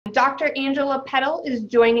Dr. Angela Peddle is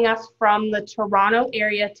joining us from the Toronto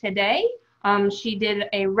area today. She did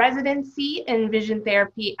a residency in vision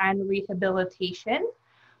therapy and rehabilitation.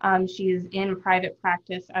 She is in private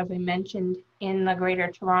practice, as I mentioned, in the Greater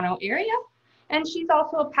Toronto area, and she's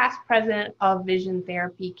also a past president of Vision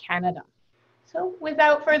Therapy Canada. So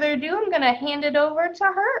without further ado, I'm going to hand it over to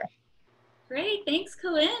her. Great, thanks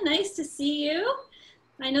Colin, nice to see you.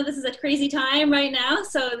 I know this is a crazy time right now,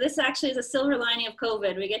 so this actually is a silver lining of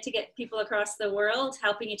COVID. We get to get people across the world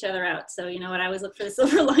helping each other out. So you know what, I always look for the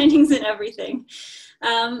silver linings in everything.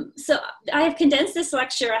 So I have condensed this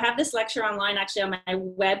lecture. I have this lecture online actually on my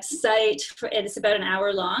website. It's about an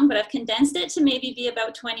hour long, but I've condensed it to maybe be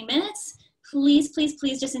about 20 minutes. Please, please,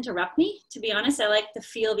 please just interrupt me. To be honest, I like to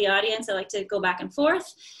feel the audience. I like to go back and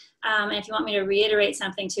forth. And if you want me to reiterate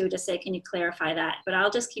something too, just say, can you clarify that? But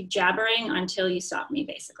I'll just keep jabbering until you stop me,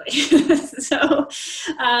 basically. So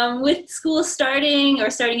with school starting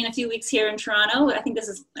in a few weeks here in Toronto, I think this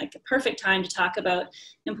is like a perfect time to talk about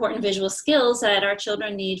important visual skills that our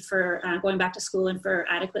children need for going back to school and for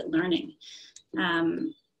adequate learning.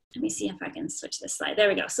 Let me see if I can switch this slide. There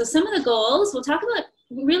we go. So some of the goals, we'll talk about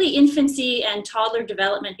really infancy and toddler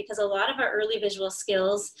development, because a lot of our early visual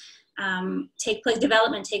skills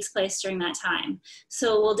development takes place during that time.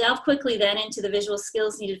 So we'll delve quickly then into the visual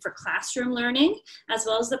skills needed for classroom learning, as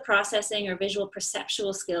well as the processing or visual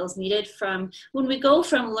perceptual skills needed from when we go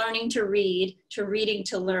from learning to read to reading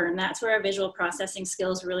to learn. That's where our visual processing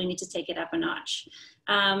skills really need to take it up a notch.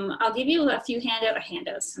 I'll give you a few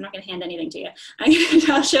handouts. I'm not going to hand anything to you.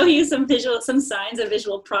 I'll show you some signs of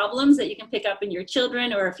visual problems that you can pick up in your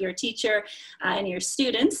children, or if you're a teacher, and your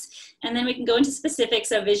students. And then we can go into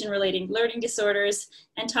specifics of vision-related learning disorders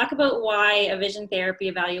and talk about why a vision therapy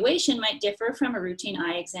evaluation might differ from a routine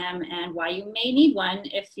eye exam, and why you may need one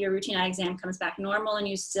if your routine eye exam comes back normal and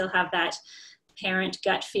you still have that parent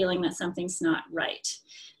gut feeling that something's not right.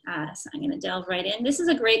 So I'm going to delve right in. This is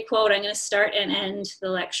a great quote. I'm going to start and end the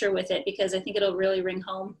lecture with it because I think it'll really ring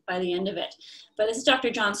home by the end of it. But this is Dr.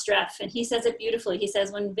 John Streff, and he says it beautifully. He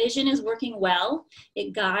says, when vision is working well,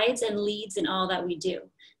 it guides and leads in all that we do.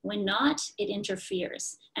 When not, it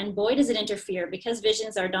interferes. And boy, does it interfere, because vision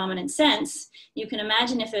is our dominant sense. You can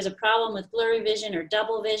imagine if there's a problem with blurry vision or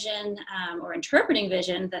double vision or interpreting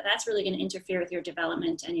vision, that's really going to interfere with your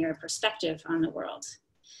development and your perspective on the world.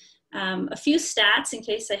 A few stats in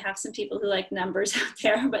case I have some people who like numbers out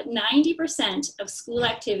there, but 90% of school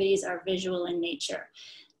activities are visual in nature.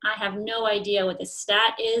 I have no idea what the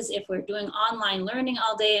stat is if we're doing online learning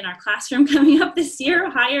all day in our classroom coming up this year,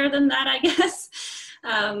 higher than that, I guess.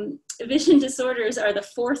 Vision disorders are the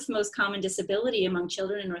 4th most common disability among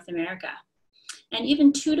children in North America. And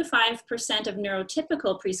even 2 to 5% of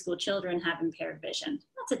neurotypical preschool children have impaired vision.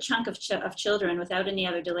 That's a chunk of children without any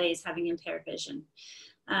other delays having impaired vision.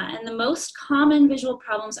 And the most common visual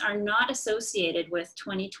problems are not associated with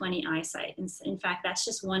 20/20 eyesight. In fact, that's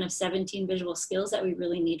just one of 17 visual skills that we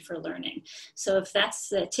really need for learning. So if that's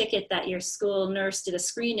the ticket that your school nurse did a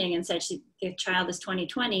screening and said the child is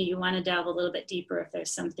 20/20, you want to delve a little bit deeper if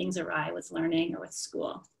there's some things awry with learning or with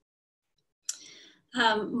school.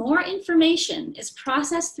 More information is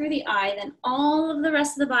processed through the eye than all of the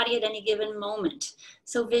rest of the body at any given moment.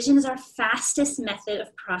 So vision is our fastest method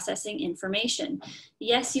of processing information.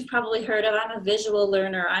 Yes, you've probably heard of, I'm a visual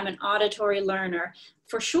learner, I'm an auditory learner.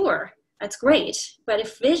 For sure, that's great. But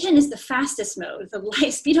if vision is the fastest mode,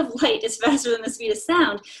 the speed of light is faster than the speed of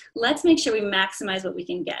sound, let's make sure we maximize what we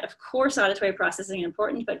can get. Of course, auditory processing is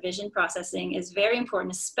important, but vision processing is very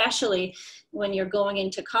important, especially when you're going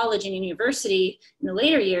into college and university in the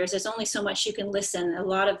later years. There's only so much you can listen. A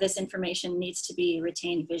lot of this information needs to be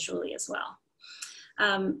retained visually as well.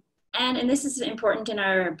 And this is important in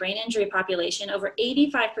our brain injury population. Over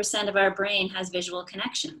 85% of our brain has visual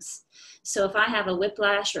connections. So if I have a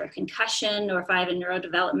whiplash or a concussion, or if I have a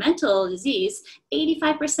neurodevelopmental disease,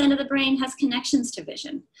 85% of the brain has connections to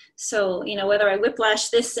vision. So, you know, whether I whiplash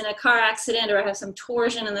this in a car accident or I have some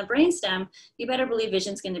torsion in the brainstem, you better believe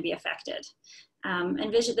vision's going to be affected. And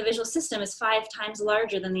the visual system is 5 times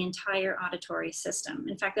larger than the entire auditory system.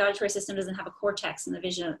 In fact, the auditory system doesn't have a cortex, and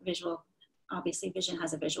the obviously vision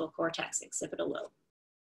has a visual cortex, occipital lobe.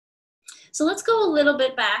 So let's go a little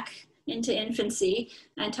bit back into infancy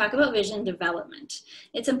and talk about vision development.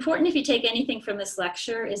 It's important, if you take anything from this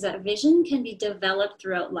lecture, is that vision can be developed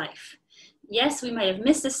throughout life. Yes, we might have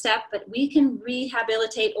missed a step, but we can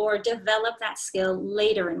rehabilitate or develop that skill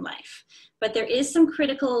later in life. But there is some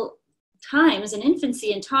critical times in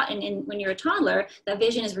infancy and when you're a toddler, that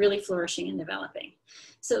vision is really flourishing and developing.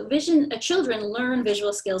 So children learn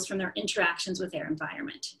visual skills from their interactions with their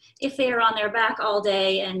environment. If they are on their back all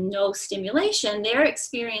day and no stimulation, their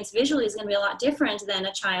experience visually is going to be a lot different than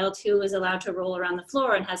a child who is allowed to roll around the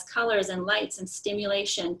floor and has colors and lights and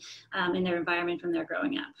stimulation in their environment when they're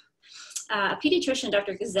growing up. A pediatrician,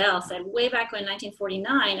 Dr. Gazelle, said way back in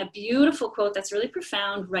 1949, a beautiful quote that's really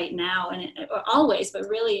profound right now, or always, but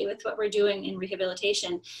really with what we're doing in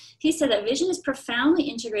rehabilitation. He said that vision is profoundly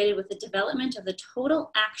integrated with the development of the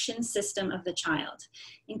total action system of the child,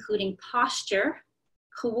 including posture,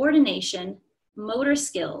 coordination, motor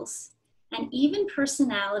skills, and even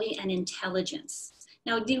personality and intelligence.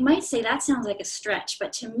 Now, you might say that sounds like a stretch,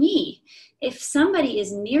 but to me, if somebody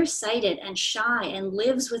is nearsighted and shy and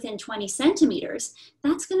lives within 20 centimeters,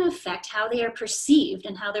 that's going to affect how they are perceived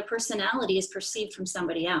and how their personality is perceived from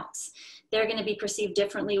somebody else. They're going to be perceived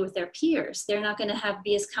differently with their peers. They're not going to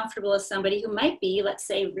be as comfortable as somebody who might be, let's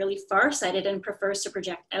say, really farsighted and prefers to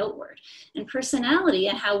project outward. And personality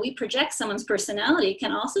and how we project someone's personality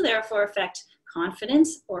can also therefore affect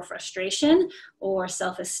confidence or frustration or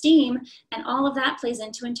self-esteem, and all of that plays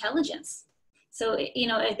into intelligence. So, you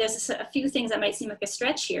know, there's a few things that might seem like a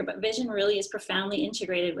stretch here, but vision really is profoundly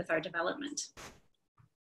integrated with our development.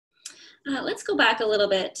 Let's go back a little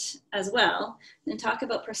bit as well and talk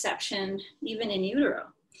about perception even in utero.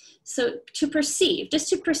 So to perceive, just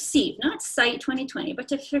to perceive, not sight 20/20, but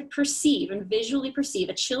to perceive and visually perceive,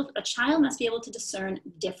 a child must be able to discern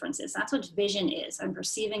differences. That's what vision is, I'm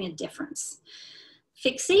perceiving a difference.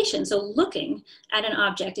 Fixation, so looking at an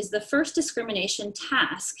object, is the first discrimination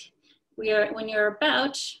task. When you're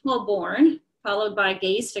born, followed by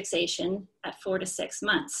gaze fixation at 4 to 6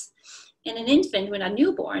 months. In an infant, when a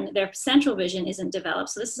newborn, their central vision isn't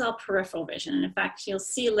developed. So this is all peripheral vision. And in fact, you'll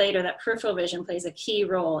see later that peripheral vision plays a key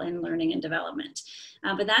role in learning and development.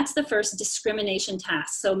 But that's the first discrimination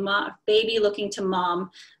task. So baby looking to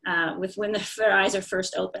mom when their eyes are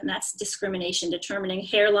first open. That's discrimination, determining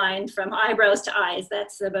hairline from eyebrows to eyes.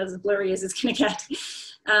 That's about as blurry as it's going to get.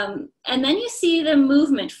 And then you see the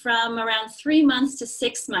movement from around 3 months to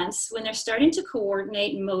 6 months when they're starting to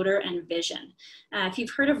coordinate motor and vision. If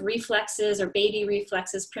you've heard of reflexes or baby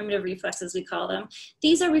reflexes, primitive reflexes we call them,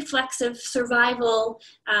 these are reflexive survival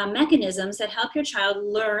mechanisms that help your child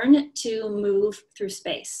learn to move through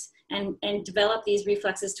space and develop these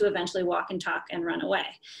reflexes to eventually walk and talk and run away.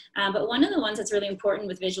 But one of the ones that's really important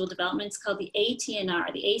with visual development is called the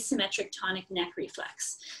ATNR, the asymmetric tonic neck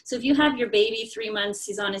reflex. So if you have your baby 3 months,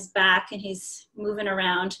 he's on his back and he's moving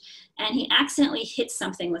around and he accidentally hits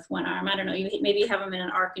something with one arm. I don't know, maybe you have him in an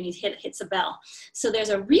arc and he hits a bell. So there's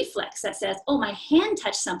a reflex that says, oh, my hand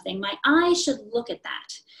touched something, my eye should look at that.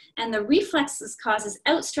 And the reflexes causes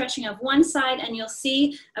outstretching of one side, and you'll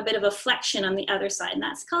see a bit of a flexion on the other side. And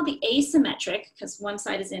that's called the asymmetric, because one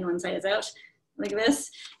side is in, one side is out, like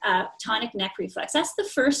this, tonic neck reflex. That's the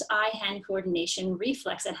first eye-hand coordination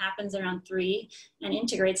reflex that happens around 3 and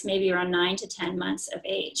integrates maybe around 9 to 10 months of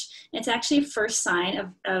age. And it's actually a first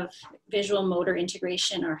sign of visual motor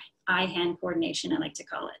integration, or eye-hand coordination, I like to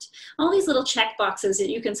call it. All these little check boxes that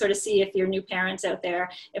you can sort of see if you're new parents out there,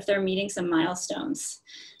 if they're meeting some milestones.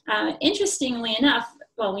 Interestingly enough,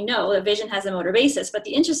 well, we know that vision has a motor basis, but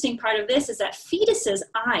the interesting part of this is that fetuses'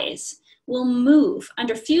 eyes will move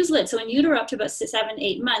under fused lids. So in utero up to about 7,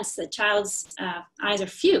 8 months, the child's eyes are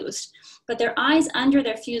fused, but their eyes under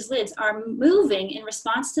their fused lids are moving in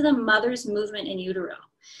response to the mother's movement in utero.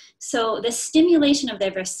 So the stimulation of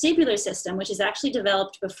their vestibular system, which is actually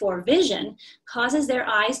developed before vision, causes their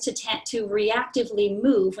eyes to reactively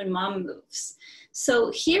move when mom moves.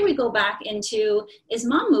 So here we go back into, is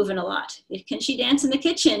mom moving a lot? Can she dance in the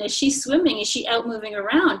kitchen? Is she swimming? Is she out moving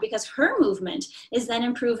around? Because her movement is then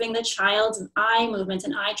improving the child's eye movements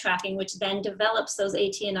and eye tracking, which then develops those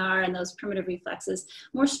ATNR and those primitive reflexes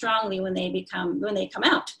more strongly when they come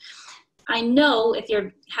out. I know if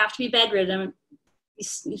you have to be bedridden,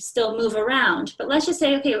 you still move around, but let's just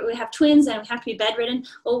say, okay, we have twins and we have to be bedridden.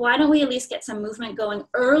 Well, why don't we at least get some movement going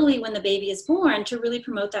early when the baby is born to really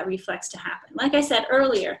promote that reflex to happen? Like I said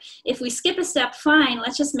earlier, if we skip a step, fine,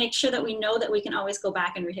 let's just make sure that we know that we can always go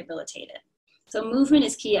back and rehabilitate it. So movement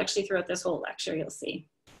is key actually throughout this whole lecture, you'll see.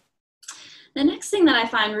 The next thing that I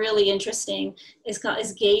find really interesting is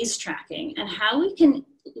gaze tracking, and how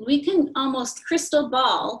we can almost crystal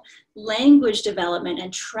ball language development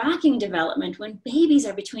and tracking development when babies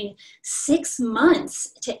are between 6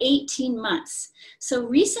 months to 18 months. So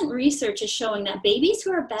recent research is showing that babies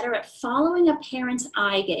who are better at following a parent's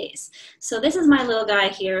eye gaze. So this is my little guy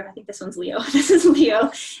here. I think this one's Leo. This is Leo.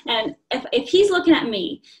 And if he's looking at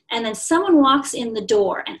me and then someone walks in the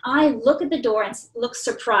door and I look at the door and look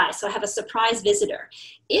surprised, so I have a surprise visitor.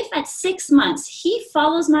 If at 6 months he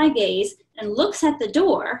follows my gaze and looks at the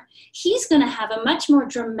door, he's going to have a much more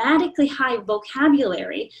dramatically high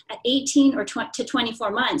vocabulary at 18 or to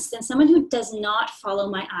 24 months than someone who does not follow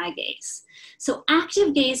my eye gaze. So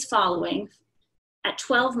active gaze following at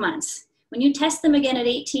 12 months. When you test them again at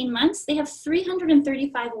 18 months, they have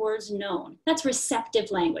 335 words known. That's receptive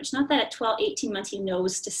language. Not that at 12, 18 months he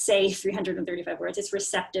knows to say 335 words. It's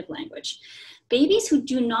receptive language. Babies who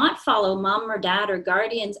do not follow mom or dad or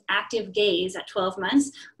guardian's active gaze at 12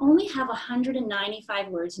 months only have 195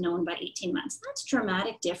 words known by 18 months. That's a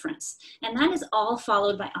dramatic difference. And that is all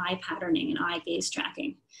followed by eye patterning and eye gaze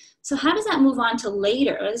tracking. So how does that move on to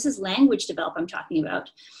later? This is language development I'm talking about.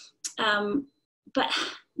 But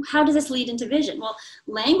how does this lead into vision? Well,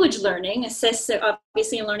 language learning assists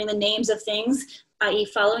obviously in learning the names of things, i.e.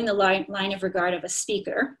 following the line of regard of a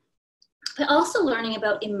speaker, but also learning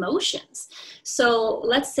about emotions. So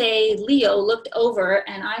let's say Leo looked over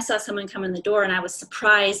and I saw someone come in the door and I was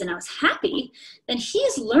surprised and I was happy, then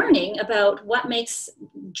he's learning about what makes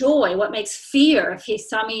joy, what makes fear. If he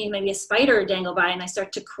saw me, maybe a spider dangle by and I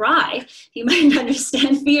start to cry, he might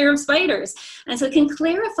understand fear of spiders. And so it can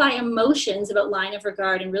clarify emotions about line of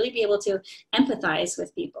regard and really be able to empathize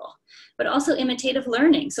with people. But also imitative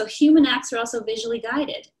learning. So human acts are also visually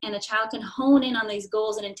guided, and a child can hone in on these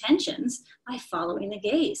goals and intentions by following the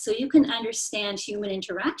gaze. So you can understand human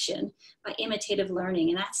interaction by imitative learning,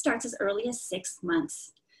 and that starts as early as 6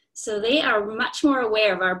 months. So they are much more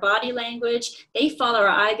aware of our body language. They follow our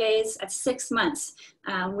eye gaze at 6 months,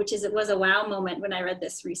 it was a wow moment when I read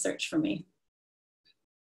this research for me.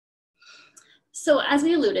 So as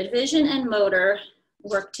we alluded, vision and motor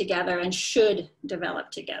work together and should develop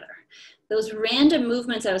together. Those random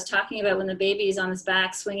movements I was talking about when the baby is on his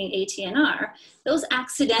back swinging ATNR, those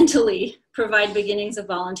accidentally provide beginnings of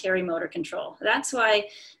voluntary motor control. That's why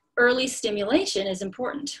early stimulation is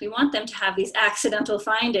important. We want them to have these accidental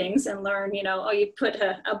findings and learn, oh, you put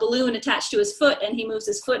a balloon attached to his foot and he moves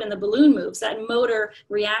his foot and the balloon moves, that motor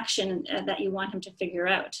reaction that you want him to figure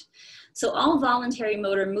out. So all voluntary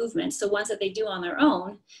motor movements, so ones that they do on their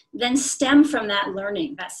own, then stem from that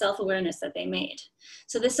learning, that self-awareness that they made.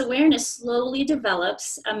 So this awareness slowly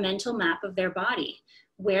develops a mental map of their body,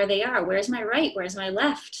 where they are, where's my right, where's my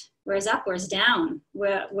left, where's up, where's down,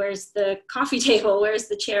 where's the coffee table, where's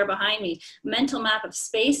the chair behind me, mental map of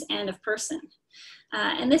space and of person.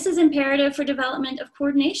 And this is imperative for development of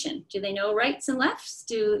coordination. Do they know rights and lefts?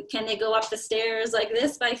 Can they go up the stairs like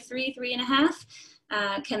this by 3.5?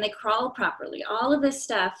 Can they crawl properly? All of this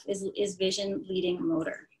stuff is vision leading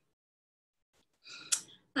motor.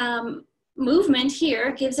 Movement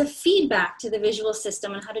here gives a feedback to the visual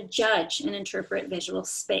system on how to judge and interpret visual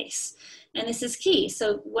space. And this is key.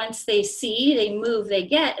 So once they see, they move, they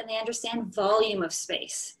get, and they understand volume of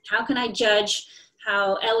space. How can I judge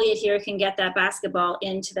how Elliot here can get that basketball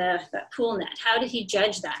into that pool net? How did he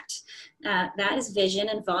judge that? That is vision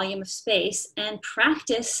and volume of space, and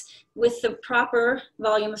practice with the proper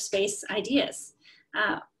volume of space ideas.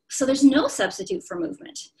 So there's no substitute for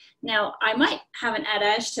movement. Now, I might have an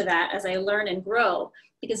adage to that as I learn and grow,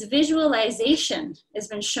 because visualization has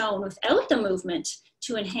been shown without the movement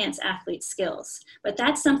to enhance athletes' skills. But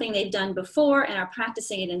that's something they've done before and are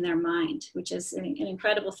practicing it in their mind, which is an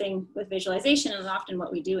incredible thing with visualization, and often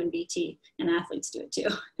what we do in BT, and athletes do it too.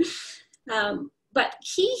 But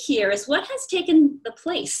key here is what has taken the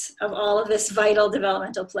place of all of this vital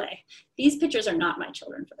developmental play. These pictures are not my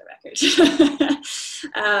children, for the record.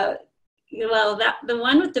 Well, the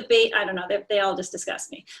one with the bait, I don't know, they all just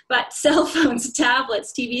disgust me. But cell phones,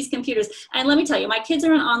 tablets, TVs, computers, and let me tell you, my kids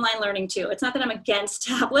are on online learning too. It's not that I'm against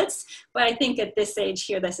tablets, but I think at this age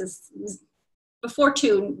here, this is, before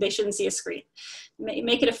 2, they shouldn't see a screen.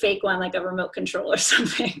 Make it a fake one, like a remote control or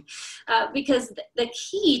something. Because the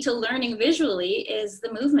key to learning visually is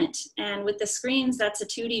the movement. And with the screens, that's a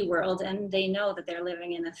 2D world, and they know that they're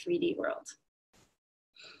living in a 3D world.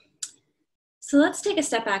 So let's take a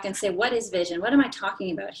step back and say, what is vision? What am I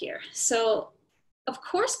talking about here? So, of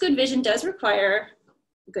course, good vision does require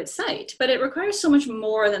good sight, but it requires so much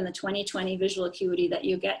more than the 20/20 visual acuity that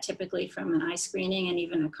you get typically from an eye screening and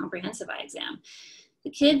even a comprehensive eye exam. The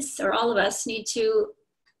kids, or all of us, need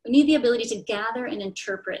the ability to gather and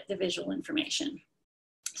interpret the visual information.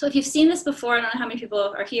 So if you've seen this before, I don't know how many people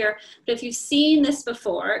are here, but if you've seen this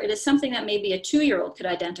before, it is something that maybe a 2-year-old could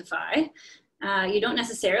identify. You don't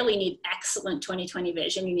necessarily need excellent 20/20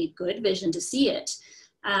 vision. You need good vision to see it.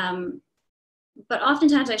 But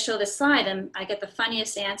oftentimes I show this slide and I get the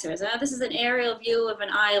funniest answers. Oh, this is an aerial view of an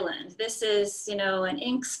island. This is, you know, an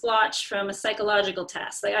ink splotch from a psychological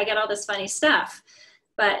test. Like, I get all this funny stuff.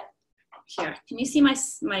 But here, can you see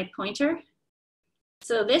my pointer?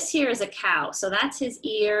 So this here is a cow. So that's his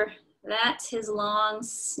ear. That's his long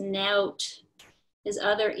snout. His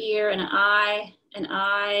other ear, an eye,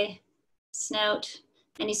 snout.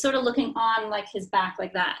 And he's sort of looking on like his back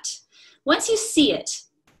like that. Once you see it,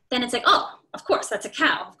 then it's like, oh, of course, that's a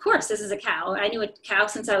cow. Of course, this is a cow. I knew a cow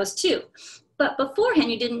since I was 2. But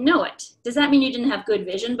beforehand, you didn't know it. Does that mean you didn't have good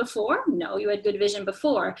vision before? No, you had good vision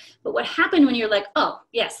before. But what happened when you're like, oh,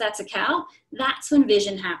 yes, that's a cow? That's when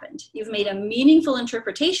vision happened. You've made a meaningful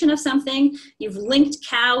interpretation of something. You've linked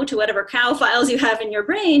cow to whatever cow files you have in your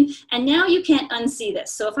brain. And now you can't unsee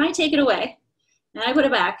this. So if I take it away and I put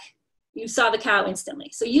it back, you saw the cow instantly.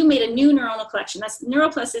 So you made a new neuronal collection. That's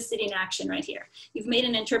neuroplasticity in action right here. You've made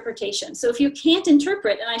an interpretation. So if you can't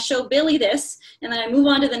interpret, and I show Billy this, and then I move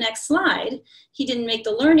on to the next slide, he didn't make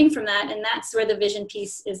the learning from that, and that's where the vision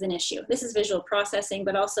piece is an issue. This is visual processing,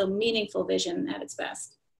 but also meaningful vision at its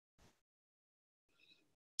best.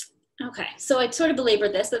 Okay, so I sort of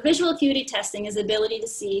belabored this, but visual acuity testing is the ability to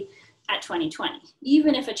see at 20/20.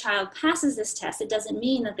 Even if a child passes this test, it doesn't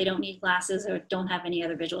mean that they don't need glasses or don't have any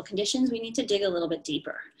other visual conditions. We need to dig a little bit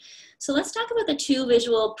deeper. So let's talk about the 2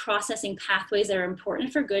 visual processing pathways that are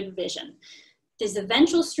important for good vision. There's the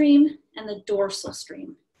ventral stream and the dorsal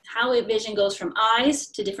stream, how vision goes from eyes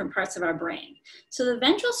to different parts of our brain. So the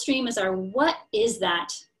ventral stream is our what is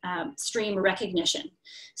that stream recognition.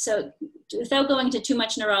 So without going into too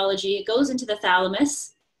much neurology, it goes into the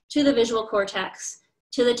thalamus, to the visual cortex,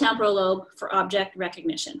 to the temporal lobe for object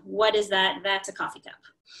recognition. What is that? That's a coffee cup.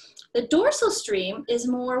 The dorsal stream is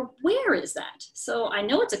more, where is that? So I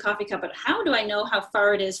know it's a coffee cup, but how do I know how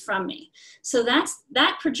far it is from me? So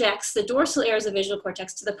that projects the dorsal areas of visual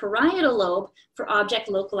cortex to the parietal lobe for object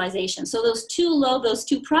localization. So those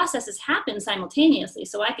two processes happen simultaneously.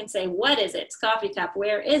 So I can say, what is it? It's coffee cup.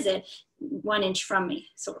 Where is it? 1 inch from me,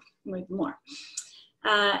 so maybe more.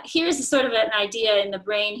 Here's sort of an idea in the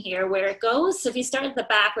brain here where it goes. So if you start at the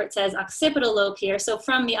back where it says occipital lobe here, so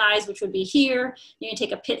from the eyes, which would be here, you can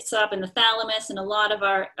take a pit stop in the thalamus, and a lot of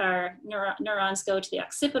our neurons go to the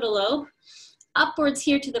occipital lobe. Upwards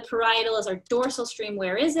here to the parietal is our dorsal stream,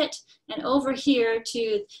 where is it? And over here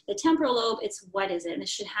to the temporal lobe, it's what is it? And it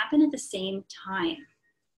should happen at the same time.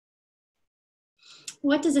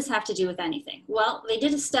 What does this have to do with anything? Well, they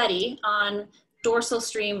did a study on dorsal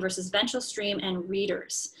stream versus ventral stream and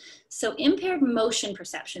readers. So impaired motion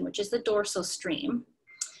perception, which is the dorsal stream,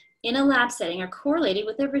 in a lab setting are correlated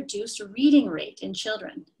with a reduced reading rate in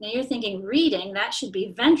children. Now you're thinking reading, that should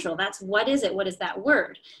be ventral. That's what is it? What is that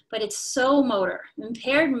word? But it's so motor.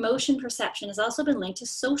 Impaired motion perception has also been linked to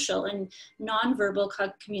social and nonverbal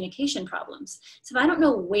communication problems. So if I don't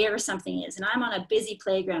know where something is and I'm on a busy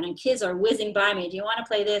playground and kids are whizzing by me, do you want to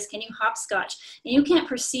play this? Can you hopscotch? And you can't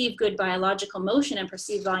perceive good biological motion and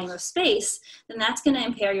perceive volume of space, then that's going to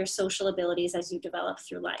impair your social abilities as you develop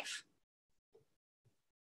through life.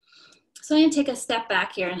 So I'm going to take a step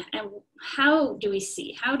back here and how do we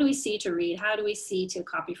see? How do we see to read? How do we see to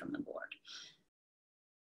copy from the board?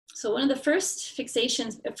 So one of the first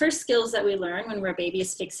skills that we learn when we're a baby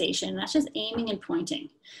is fixation. That's just aiming and pointing.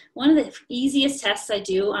 One of the easiest tests I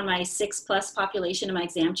do on my 6+ population in my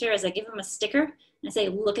exam chair is I give them a sticker and I say,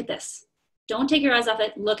 look at this. Don't take your eyes off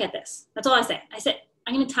it, look at this. That's all I say. I say,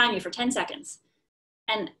 I'm going to time you for 10 seconds.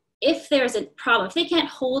 And if there's a problem, if they can't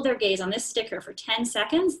hold their gaze on this sticker for 10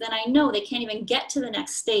 seconds, then I know they can't even get to the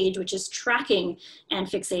next stage, which is tracking and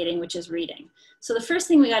fixating, which is reading. So the first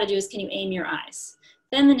thing we got to do is, can you aim your eyes?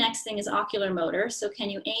 Then the next thing is ocular motor. So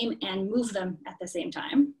can you aim and move them at the same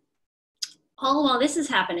time? All while this is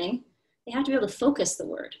happening, they have to be able to focus the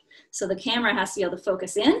word. So the camera has to be able to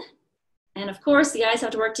focus in. And of course, the eyes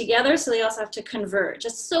have to work together, so they also have to converge.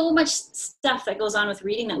 Just so much stuff that goes on with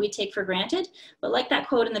reading that we take for granted. But like that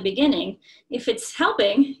quote in the beginning, if it's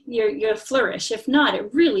helping, you'll flourish. If not,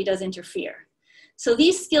 it really does interfere. So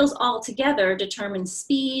these skills all together determine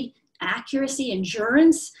speed, accuracy,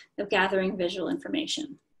 endurance of gathering visual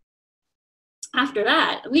information. After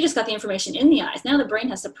that, we just got the information in the eyes. Now the brain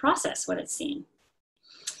has to process what it's seen.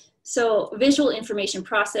 So visual information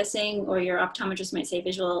processing, or your optometrist might say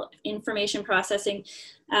visual information processing,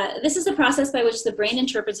 this is the process by which the brain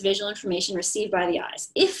interprets visual information received by the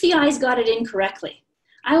eyes. If the eyes got it incorrectly,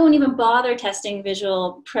 I won't even bother testing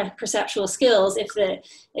visual perceptual skills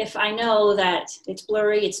if I know that it's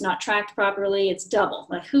blurry, it's not tracked properly, it's double.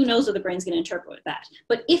 Like, who knows what the brain's going to interpret with that.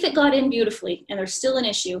 But if it got in beautifully and there's still an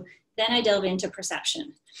issue, then I delve into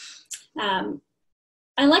perception.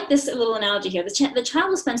 I like this little analogy here. The child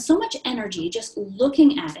will spend so much energy just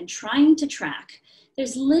looking at and trying to track.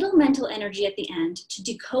 There's little mental energy at the end to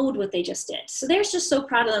decode what they just did. So they're just so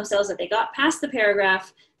proud of themselves that they got past the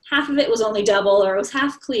paragraph. Half of it was only double, or it was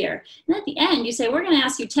half clear. And at the end, you say, we're going to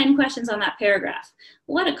ask you 10 questions on that paragraph.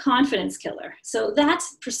 What a confidence killer. So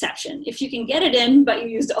that's perception. If you can get it in, but you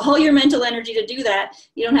used all your mental energy to do that,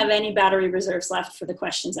 you don't have any battery reserves left for the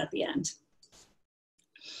questions at the end.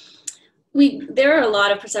 There are a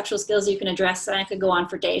lot of perceptual skills you can address, and I could go on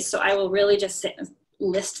for days, so I will really just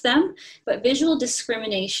list them. But visual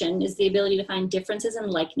discrimination is the ability to find differences in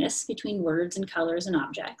likeness between words and colors and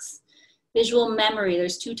objects. Visual memory,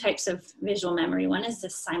 there's two types of visual memory. One is the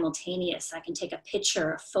simultaneous. I can take a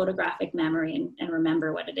picture, a photographic memory, and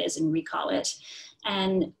remember what it is and recall it.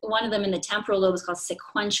 And one of them in the temporal lobe is called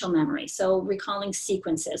sequential memory. So recalling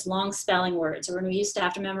sequences, long spelling words, or when we used to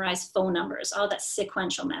have to memorize phone numbers, all that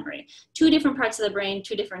sequential memory. Two different parts of the brain,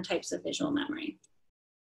 two different types of visual memory.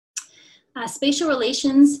 Spatial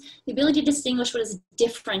relations, the ability to distinguish what is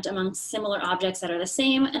different among similar objects that are the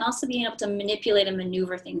same, and also being able to manipulate and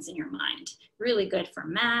maneuver things in your mind. Really good for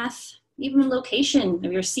math, even location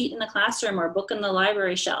of your seat in the classroom or book in the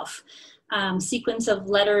library shelf. Sequence of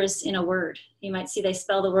letters in a word. You might see they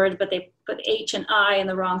spell the word, but they put H and I in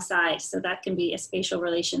the wrong side. So that can be a spatial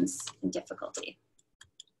relations difficulty.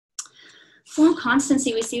 Form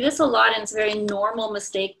constancy, we see this a lot, and it's a very normal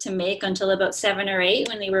mistake to make until about 7 or 8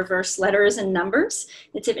 when they reverse letters and numbers.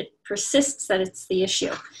 It's if it persists that it's the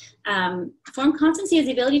issue. Form constancy is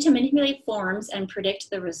the ability to manipulate forms and predict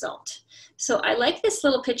the result. So I like this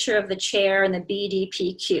little picture of the chair and the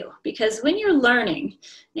BDPQ, because when you're learning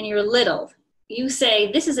and you're little, you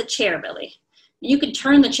say, this is a chair, Billy. And you could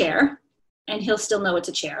turn the chair and he'll still know it's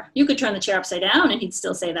a chair. You could turn the chair upside down and he'd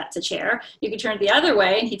still say that's a chair. You could turn it the other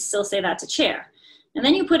way and he'd still say that's a chair. And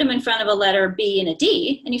then you put him in front of a letter B and a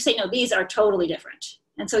D and you say, no, these are totally different.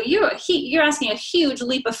 And so you're asking a huge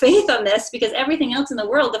leap of faith on this, because everything else in the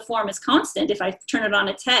world, the form is constant if I turn it on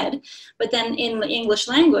its head. But then in the English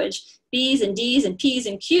language, B's and D's and P's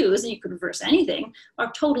and Q's, and you could reverse anything,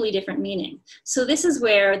 are totally different meaning. So this is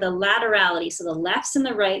where the laterality, so the lefts and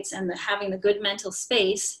the rights and having the good mental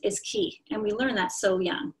space is key. And we learn that so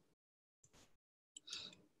young.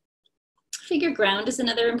 Figure ground is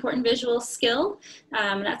another important visual skill.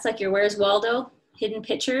 That's like your Where's Waldo? Hidden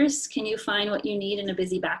pictures. Can you find what you need in a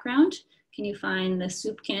busy background? Can you find the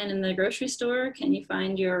soup can in the grocery store? Can you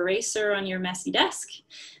find your eraser on your messy desk?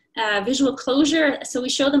 Visual closure. So we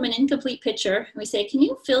show them an incomplete picture. And we say, can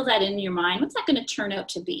you fill that in your mind? What's that going to turn out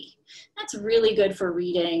to be? That's really good for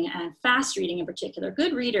reading, and fast reading in particular.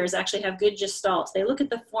 Good readers actually have good gestalts. They look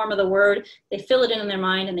at the form of the word, they fill it in their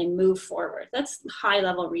mind, and they move forward. That's high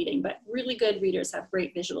level reading, but really good readers have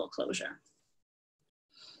great visual closure.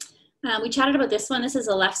 We chatted about this one. This is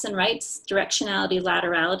the lefts and rights, directionality,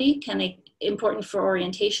 laterality. Important for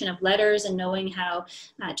orientation of letters and knowing how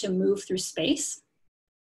to move through space.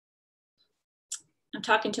 I'm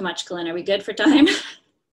talking too much, Colin. Are we good for time?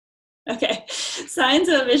 Okay. Signs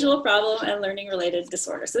of a visual problem and learning related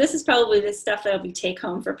disorder. So this is probably the stuff that'll be take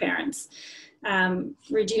home for parents.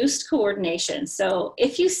 Reduced coordination. So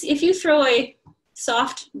if you throw a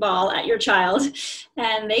soft ball at your child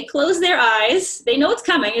and they close their eyes, they know it's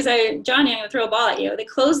coming. You say, Johnny, I'm going to throw a ball at you. They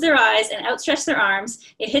close their eyes and outstretch their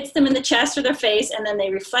arms. It hits them in the chest or their face, and then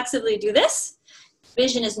they reflexively do this.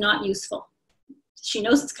 Vision is not useful. She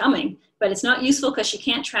knows it's coming, but it's not useful because she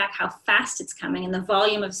can't track how fast it's coming and the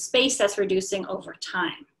volume of space that's reducing over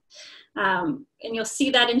time. And you'll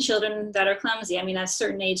see that in children that are clumsy. I mean, at a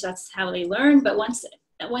certain age, that's how they learn. But once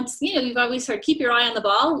you've always heard, keep your eye on the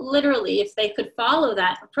ball. Literally, if they could follow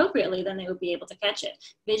that appropriately, then they would be able to catch it.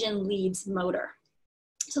 Vision leads motor.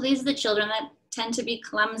 So these are the children that tend to be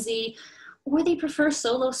clumsy, or they prefer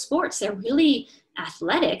solo sports. They're really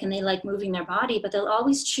athletic and they like moving their body, but they'll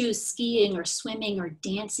always choose skiing or swimming or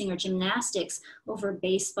dancing or gymnastics over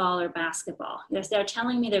baseball or basketball. They're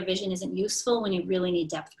telling me their vision isn't useful when you really need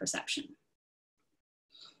depth perception.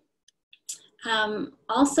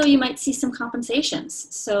 Also, you might see some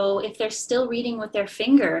compensations. So if they're still reading with their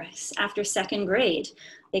finger after 2nd grade,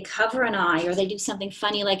 they cover an eye or they do something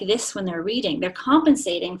funny like this when they're reading. They're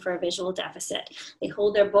compensating for a visual deficit. They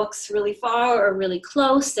hold their books really far or really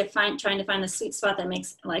close. They're trying to find the sweet spot that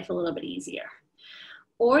makes life a little bit easier.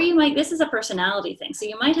 Or you might, this is a personality thing. So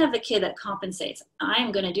you might have the kid that compensates.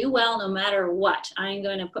 I'm going to do well no matter what. I'm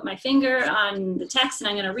going to put my finger on the text and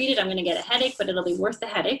I'm going to read it. I'm going to get a headache, but it'll be worth the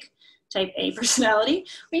headache. Type A personality.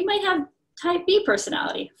 Or you might have type B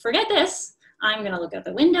personality. Forget this. I'm going to look out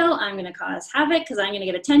the window. I'm going to cause havoc because I'm going to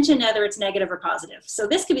get attention, whether it's negative or positive. So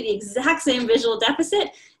this could be the exact same visual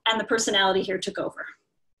deficit, and the personality here took over.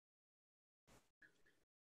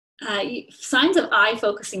 Signs of eye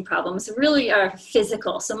focusing problems really are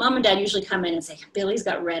physical. So mom and dad usually come in and say, Billy's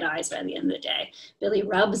got red eyes by the end of the day. Billy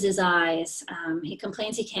rubs his eyes. He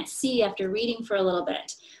complains he can't see after reading for a little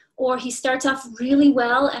bit. Or he starts off really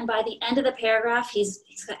well, and by the end of the paragraph, he's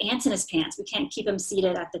got ants in his pants. We can't keep him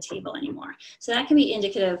seated at the table anymore. So that can be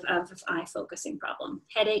indicative of eye focusing problem.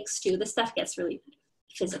 Headaches too, this stuff gets really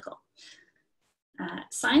physical.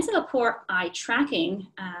 Signs of a poor eye tracking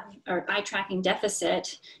or eye tracking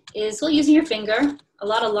deficit is, well, using your finger, a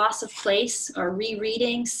lot of loss of place or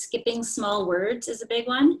rereading, skipping small words is a big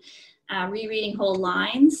one, rereading whole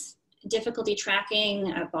lines, difficulty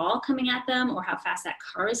tracking a ball coming at them or how fast that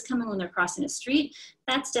car is coming when they're crossing the street.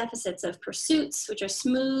 That's deficits of pursuits, which are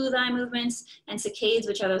smooth eye movements, and saccades,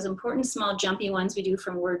 which are those important small jumpy ones we do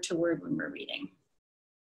from word to word when we're reading.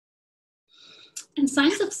 And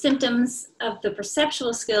signs of symptoms of the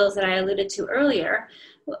perceptual skills that I alluded to earlier,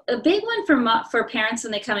 a big one for parents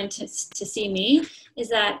when they come in to see me is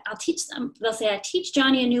that I'll teach them, they'll say, I teach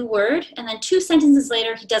Johnny a new word, and then 2 sentences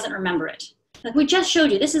later, he doesn't remember it. Like, we just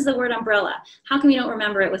showed you, this is the word umbrella. How come you don't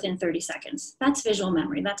remember it within 30 seconds? That's visual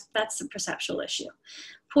memory, that's a perceptual issue.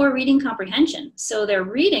 Poor reading comprehension. So they're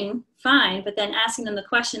reading fine, but then asking them the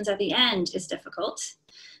questions at the end is difficult.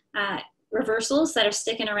 Reversals that are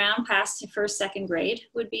sticking around past first, second grade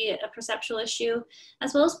would be a perceptual issue,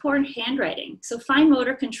 as well as poor handwriting. So fine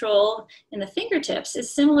motor control in the fingertips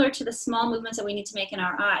is similar to the small movements that we need to make in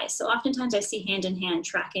our eyes. So oftentimes I see hand-in-hand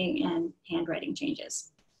tracking and handwriting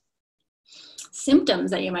changes. Symptoms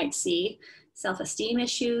that you might see, self-esteem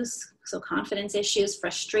issues, so confidence issues,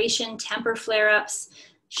 frustration, temper flare-ups,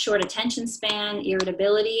 short attention span,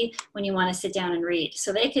 irritability when you want to sit down and read.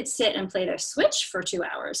 So they could sit and play their Switch for 2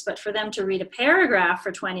 hours, but for them to read a paragraph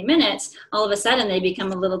for 20 minutes, all of a sudden they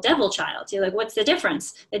become a little devil child. You're like, what's the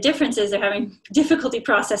difference? The difference is they're having difficulty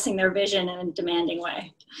processing their vision in a demanding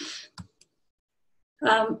way.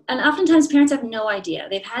 And oftentimes parents have no idea.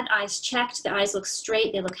 They've had eyes checked, the eyes look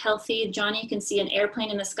straight, they look healthy. Johnny can see an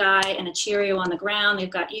airplane in the sky and a Cheerio on the ground. They've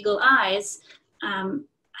got eagle eyes.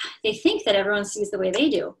 They think that everyone sees the way they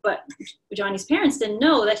do, but Johnny's parents didn't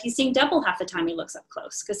know that he's seeing double half the time he looks up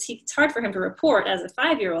close, because it's hard for him to report as a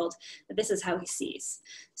 5-year-old that this is how he sees.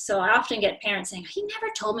 So I often get parents saying, he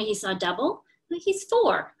never told me he saw double. Like, he's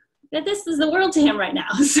 4. That this is the world to him right now.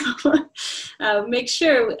 So make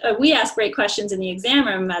sure, we ask great questions in the exam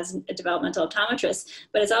room as a developmental optometrist,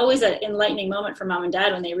 but it's always an enlightening moment for mom and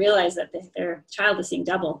dad when they realize that their child is seeing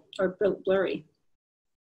double or blurry.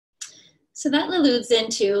 So that alludes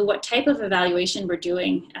into what type of evaluation we're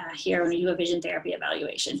doing here when we do a vision therapy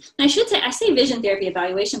evaluation. And I should say, I say vision therapy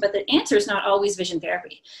evaluation, but the answer is not always vision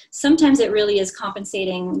therapy. Sometimes it really is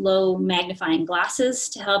compensating low magnifying glasses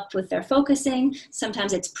to help with their focusing.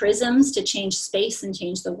 Sometimes it's prisms to change space and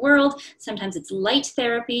change the world. Sometimes it's light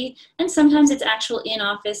therapy. And sometimes it's actual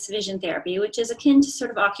in-office vision therapy, which is akin to sort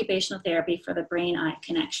of occupational therapy for the brain-eye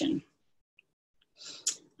connection.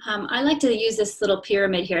 I like to use this little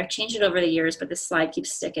pyramid here. I've changed it over the years, but this slide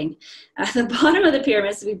keeps sticking. At the bottom of the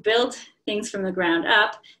pyramid, so we build things from the ground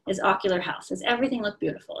up, is ocular health. Does everything look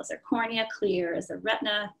beautiful? Is their cornea clear? Is the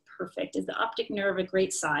retina perfect? Is the optic nerve a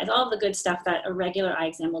great size? All the good stuff that a regular eye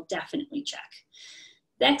exam will definitely check.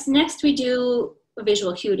 Next we do a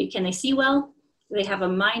visual acuity. Can they see well? Do they have a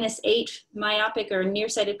 -8 myopic or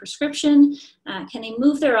nearsighted prescription? Can they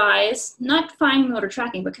move their eyes? Not fine motor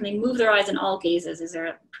tracking, but can they move their eyes in all gazes? Is there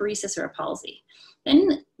a paresis or a palsy?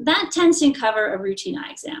 Then that tends to cover a routine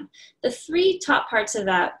eye exam. The 3 top parts of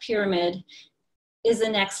that pyramid is the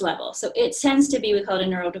next level. So it tends to be, we call it a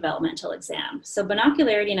neurodevelopmental exam. So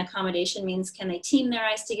binocularity and accommodation means, can they team their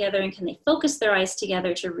eyes together and can they focus their eyes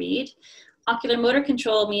together to read? Ocular motor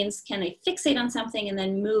control means, can they fixate on something and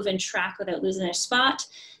then move and track without losing their spot?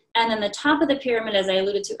 And then the top of the pyramid, as I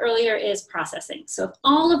alluded to earlier, is processing. So if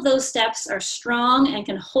all of those steps are strong and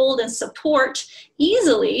can hold and support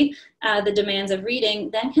easily the demands of reading,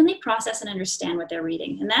 then can they process and understand what they're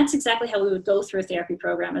reading? And that's exactly how we would go through a therapy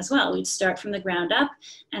program as well. We'd start from the ground up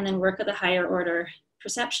and then work with a higher order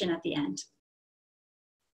perception at the end.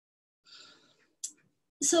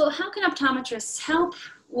 So how can optometrists help?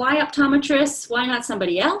 Why optometrists? Why not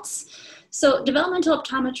somebody else? So developmental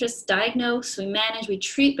optometrists diagnose, we manage, we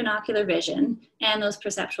treat binocular vision and those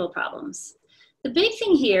perceptual problems. The big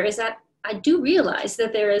thing here is that I do realize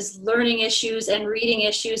that there is learning issues and reading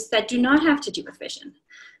issues that do not have to do with vision.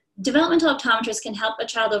 Developmental optometrists can help a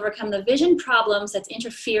child overcome the vision problems that's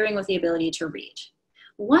interfering with the ability to read.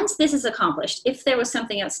 Once this is accomplished, if there was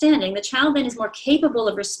something outstanding, the child then is more capable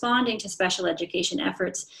of responding to special education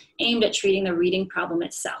efforts aimed at treating the reading problem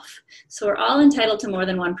itself. So we're all entitled to more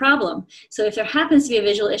than one problem. So if there happens to be a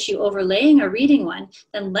visual issue overlaying a reading one,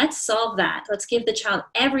 then let's solve that. Let's give the child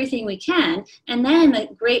everything we can, and then the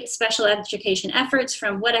great special education efforts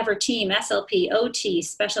from whatever team, SLP, OT,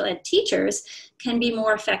 special ed teachers, can be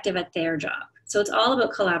more effective at their job. So it's all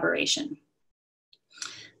about collaboration.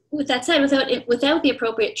 With that said, without the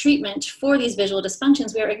appropriate treatment for these visual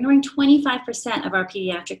dysfunctions, we are ignoring 25% of our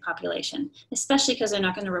pediatric population, especially because they're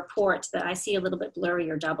not going to report that I see a little bit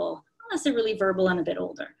blurry or double, unless they're really verbal and a bit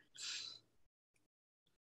older.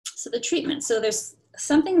 So the treatment. So there's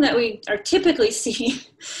something that we are typically see,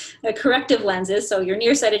 corrective lenses. So you're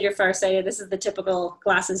nearsighted, you're farsighted. This is the typical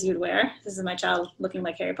glasses you'd wear. This is my child looking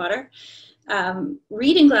like Harry Potter.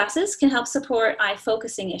 Reading glasses can help support eye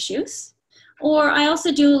focusing issues. Or I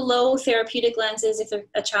also do low therapeutic lenses if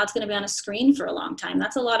a child's going to be on a screen for a long time.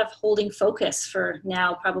 That's a lot of holding focus for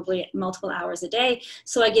now probably multiple hours a day.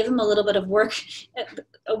 So I give them a little bit of work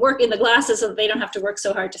in the glasses so that they don't have to work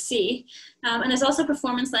so hard to see. And there's also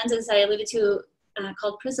performance lenses I alluded to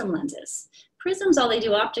called prism lenses. Prisms, all they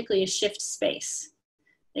do optically is shift space.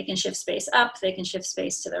 They can shift space up, they can shift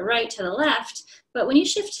space to the right, to the left. But when you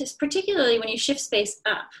shift, particularly when you shift space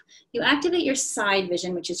up, you activate your side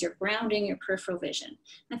vision, which is your grounding, your peripheral vision.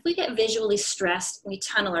 And if we get visually stressed, we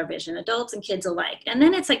tunnel our vision, adults and kids alike. And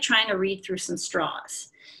then it's like trying to read through some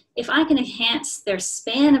straws. If I can enhance their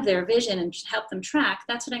span of their vision and help them track,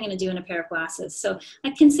 that's what I'm going to do in a pair of glasses. So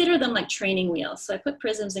I consider them like training wheels. So I put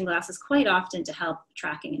prisms in glasses quite often to help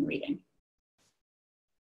tracking and reading.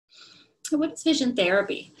 So what is vision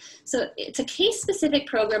therapy? So it's a case-specific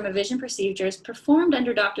program of vision procedures performed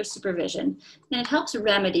under doctor supervision, and it helps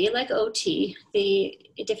remedy, like OT, the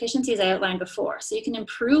deficiencies I outlined before. So you can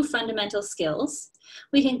improve fundamental skills.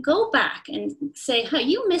 We can go back and say, hey,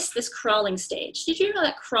 you missed this crawling stage. Did you know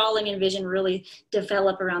that crawling and vision really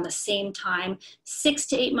develop around the same time? 6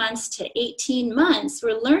 to 8 months to 18 months.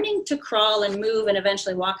 We're learning to crawl and move and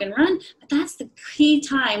eventually walk and run, but that's the key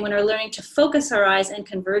time when we're learning to focus our eyes and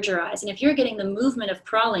converge our eyes. And if you're getting the movement of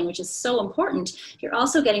crawling, which is so important, you're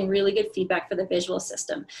also getting really good feedback for the visual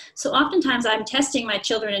system. So oftentimes I'm testing my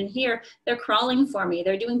children in here, they're crawling for me,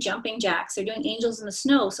 they're doing jumping jacks, they're doing angels in the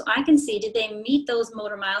snow, so I can see, did they meet those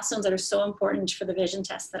motor milestones that are so important for the vision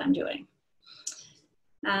test that I'm doing.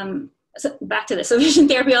 So back to this. So vision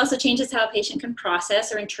therapy also changes how a patient can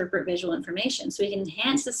process or interpret visual information. So we can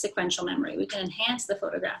enhance the sequential memory. We can enhance the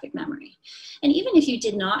photographic memory. And even if you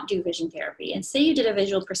did not do vision therapy, and say you did a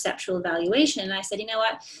visual perceptual evaluation, and I said, you know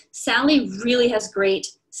what, Sally really has great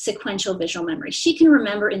sequential visual memory. She can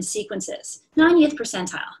remember in sequences, 90th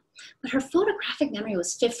percentile, but her photographic memory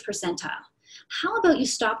was 5th percentile. How about you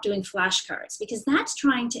stop doing flashcards? Because that's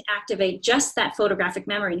trying to activate just that photographic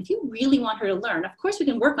memory. And if you really want her to learn, of course we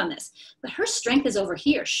can work on this, but her strength is over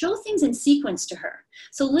here. Show things in sequence to her.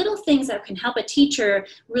 So little things that can help a teacher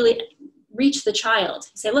really reach the child.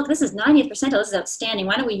 Say, look, this is 90th percentile, this is outstanding.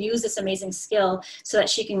 Why don't we use this amazing skill so that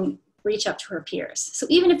she can reach up to her peers? So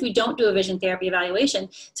even if we don't do a vision therapy evaluation,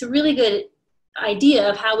 it's a really good idea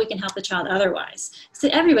of how we can help the child otherwise. So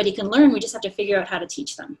everybody can learn, we just have to figure out how to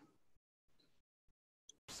teach them.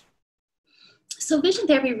 So vision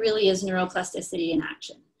therapy really is neuroplasticity in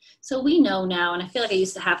action. So we know now, and I feel like I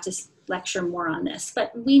used to have to lecture more on this,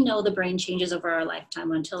 but we know the brain changes over our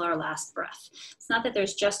lifetime until our last breath. It's not that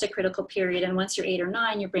there's just a critical period, and once you're 8 or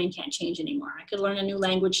 9, your brain can't change anymore. I could learn a new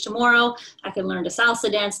language tomorrow. I could learn to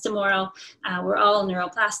salsa dance tomorrow. We're all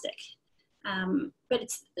neuroplastic.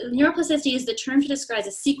 But neuroplasticity is the term to describe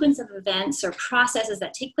a sequence of events or processes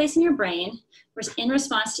that take place in your brain in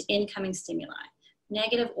response to incoming stimuli,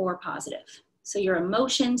 negative or positive. So your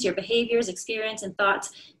emotions, your behaviors, experience, and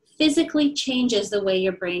thoughts physically changes the way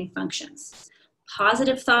your brain functions.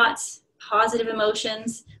 Positive thoughts, positive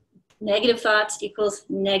emotions, negative thoughts equals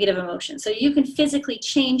negative emotions. So you can physically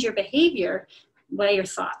change your behavior by your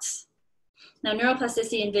thoughts. Now,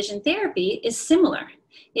 neuroplasticity in vision therapy is similar.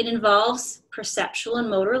 It involves perceptual and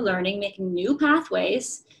motor learning, making new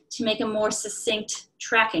pathways to make a more succinct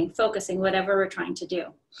tracking, focusing, whatever we're trying to do.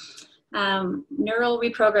 Neural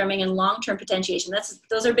reprogramming and long-term potentiation,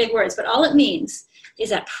 those are big words, but all it means is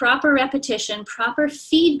that proper repetition, proper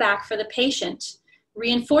feedback for the patient,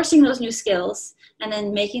 reinforcing those new skills, and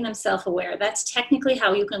then making them self-aware. That's technically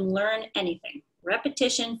how you can learn anything.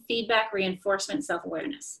 Repetition, feedback, reinforcement,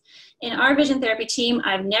 self-awareness. In our vision therapy team,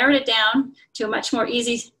 I've narrowed it down to a much more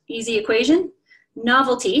easy equation.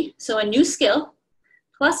 Novelty, so a new skill,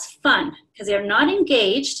 plus fun, because they're not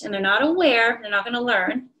engaged and they're not aware, they're not going to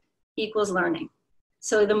learn, equals learning.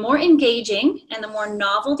 So the more engaging and the more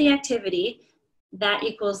novel the activity, that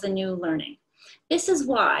equals the new learning. This is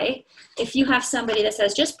why if you have somebody that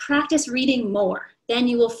says, just practice reading more, then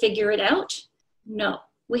you will figure it out. No,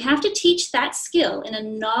 we have to teach that skill in a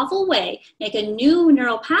novel way, make a new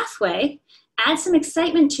neural pathway, add some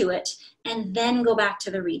excitement to it, and then go back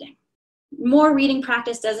to the reading. More reading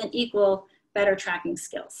practice doesn't equal better tracking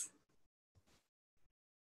skills.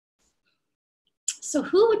 So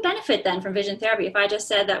who would benefit then from vision therapy if I just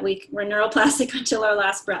said that we're neuroplastic until our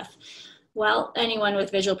last breath? Well, anyone with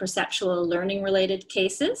visual perceptual learning related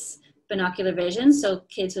cases, binocular vision, so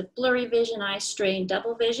kids with blurry vision, eye strain,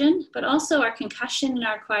 double vision, but also our concussion and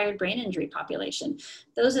our acquired brain injury population.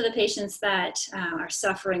 Those are the patients that are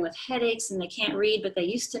suffering with headaches and they can't read, but they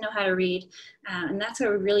used to know how to read. And that's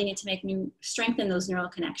where we really need to strengthen those neural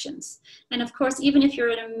connections. And of course, even if you're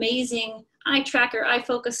an amazing eye tracker, eye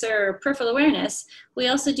focuser, peripheral awareness, we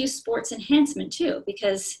also do sports enhancement too,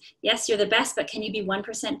 because yes, you're the best, but can you be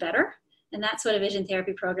 1% better? And that's what a vision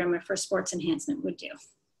therapy program for sports enhancement would do.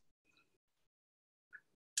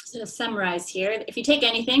 So to summarize here, if you take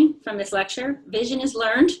anything from this lecture, vision is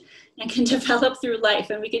learned and can develop through life,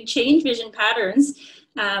 and we can change vision patterns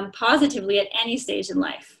positively at any stage in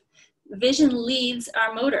life. Vision leads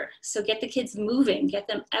our motor, so get the kids moving, get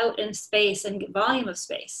them out in space and get volume of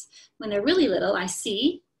space. When they're really little, I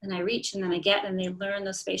see, and I reach, and then I get, and they learn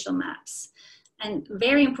those spatial maps. And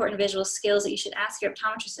very important visual skills that you should ask your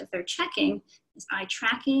optometrist if they're checking is eye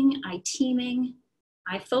tracking, eye teaming,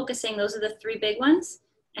 eye focusing. Those are the three big ones.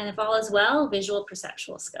 And if all is well, visual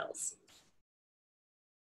perceptual skills.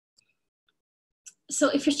 So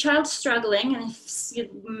if your child's struggling, and it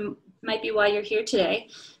might be why you're here today,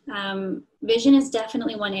 vision is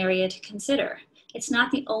definitely one area to consider. It's not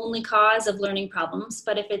the only cause of learning problems,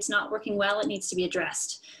 but if it's not working well, it needs to be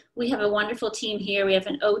addressed. We have a wonderful team here. We have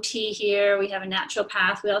an OT here. We have a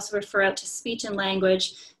naturopath. We also refer out to speech and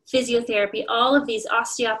language, physiotherapy, all of these,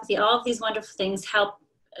 osteopathy, all of these wonderful things help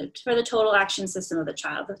for the total action system of the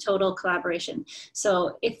child, the total collaboration.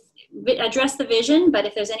 So address the vision, but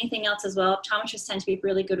if there's anything else as well, optometrists tend to be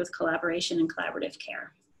really good with collaboration and collaborative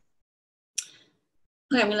care.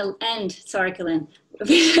 Okay, I'm going to end, sorry, Colin,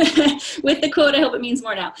 with the quote, I hope it means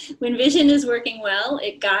more now. When vision is working well,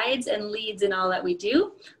 it guides and leads in all that we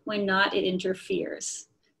do. When not, it interferes.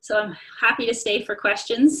 So I'm happy to stay for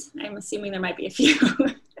questions. I'm assuming there might be a few.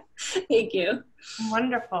 Thank you.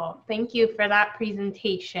 Wonderful. Thank you for that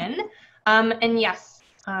presentation. And yes,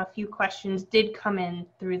 a few questions did come in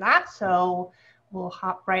through that, so we'll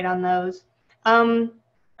hop right on those.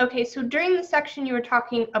 Okay, so during the section you were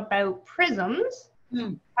talking about prisms.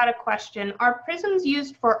 I had a question. Are prisms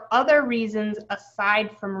used for other reasons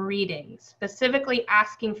aside from reading, specifically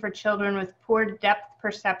asking for children with poor depth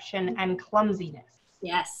perception and clumsiness?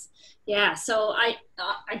 Yes. Yeah, so I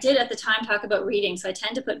did at the time talk about reading, so I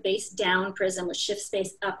tend to put base down prism, which shifts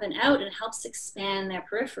space up and out and helps expand their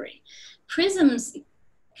periphery. Prisms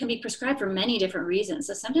can be prescribed for many different reasons.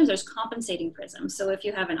 So sometimes there's compensating prisms. So if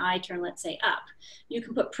you have an eye turn, let's say up, you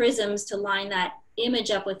can put prisms to line that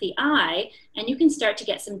image up with the eye, and you can start to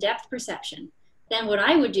get some depth perception. Then what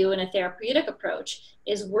I would do in a therapeutic approach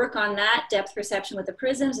is work on that depth perception with the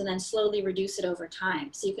prisms and then slowly reduce it over time.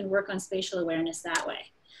 So you can work on spatial awareness that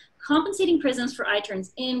way. Compensating prisms for eye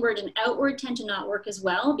turns inward and outward tend to not work as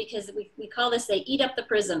well because we call this, they eat up the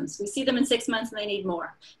prisms. We see them in 6 months and they need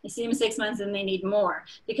more. We see them in 6 months and they need more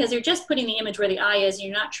because you're just putting the image where the eye is and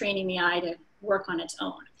you're not training the eye to work on its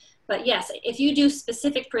own. But yes, if you do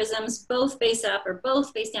specific prisms, both face up or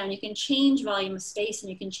both face down, you can change volume of space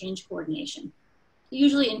and you can change coordination.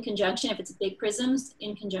 Usually in conjunction, if it's big prisms,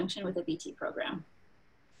 in conjunction with a BT program.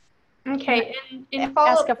 Okay, and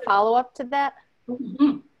ask a follow-up to that?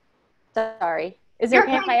 Mm-hmm. Sorry. Is there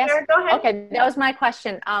okay if I ask? Go ahead. Okay, that was my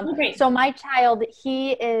question. So my child,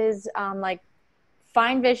 he is like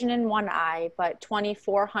fine vision in one eye, but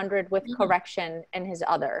 2400 with correction in his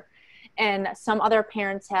other. And some other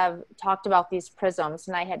parents have talked about these prisms,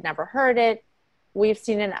 and I had never heard it. We've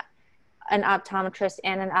seen an optometrist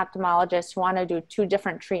and an ophthalmologist who want to do two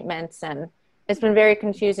different treatments, and it's been very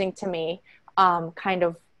confusing to me, kind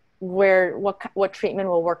of what treatment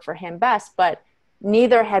will work for him best, but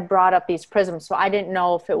neither had brought up these prisms, so I didn't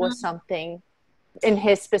know if it was something in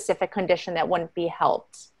his specific condition that wouldn't be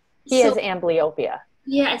helped. He has amblyopia.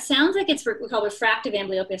 Yeah, it sounds like it's we call refractive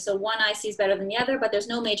amblyopia. So one eye sees better than the other, but there's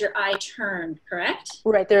no major eye turn, correct?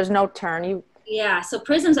 Right, there's no turn. Yeah, so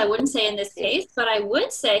prisms I wouldn't say in this case, but I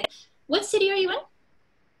would say, what city are you in?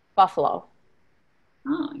 Buffalo.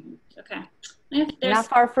 Oh, okay. Not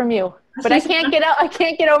far from you, but I can't get out. I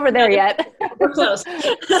can't get over there yet. We're close.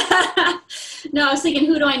 No, I was thinking,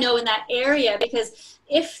 who do I know in that area? Because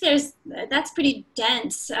if that's pretty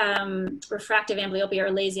dense, refractive amblyopia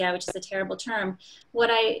or lazy eye, which is a terrible term. What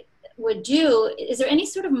I would do, is there any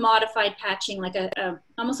sort of modified patching, like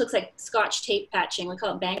almost looks like Scotch tape patching? We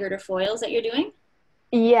call it Bangert or foils that you're doing?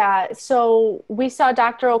 Yeah, so we saw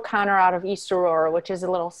Dr. O'Connor out of East Aurora, which is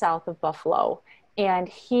a little south of Buffalo. And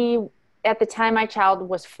he, at the time my child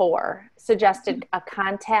was 4, suggested a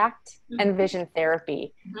contact and vision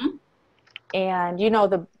therapy. And you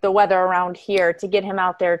know, the weather around here, to get him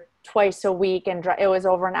out there twice a week, and it was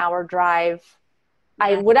over an hour drive.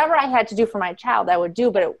 Whatever I had to do for my child, I would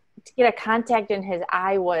do, but to get a contact in his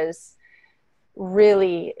eye was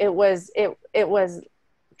really, it was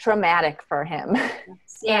traumatic for him.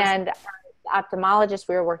 Yes. And the ophthalmologist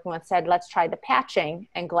we were working with said, let's try the patching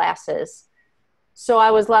and glasses. So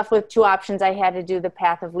I was left with 2 options. I had to do the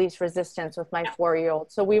path of least resistance with my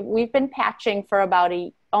 4-year-old. So we've been patching for about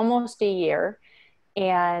almost a year,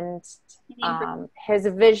 and his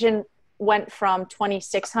vision went from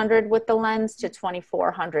 2600 with the lens to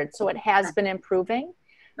 2400. So it has been improving,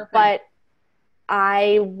 but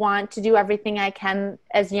I want to do everything I can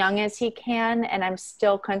as young as he can, and I'm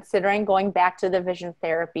still considering going back to the vision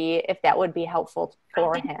therapy if that would be helpful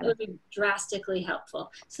for him. It would be drastically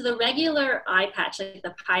helpful. So the regular eye patch, like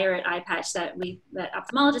the pirate eye patch that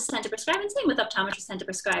ophthalmologists tend to prescribe, and same with optometrists tend to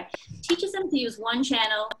prescribe, teaches them to use one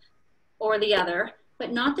channel or the other,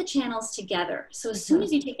 but not the channels together. So as soon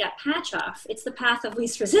as you take that patch off, it's the path of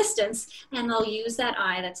least resistance, and they'll use that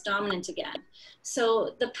eye that's dominant again.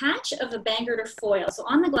 So the patch of a Bangert or foil, so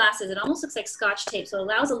on the glasses, it almost looks like Scotch tape, so it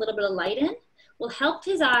allows a little bit of light in, will help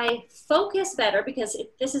his eye focus better, because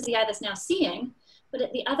this is the eye that's now seeing,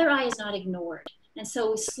 but the other eye is not ignored. And so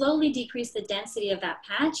we slowly decrease the density of that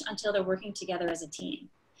patch until they're working together as a team.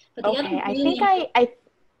 But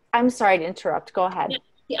I'm sorry to interrupt. Go ahead. Yeah.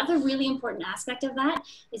 The other really important aspect of that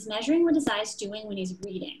is measuring what his eye's doing when he's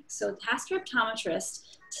reading. So task your optometrist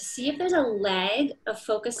to see if there's a lag of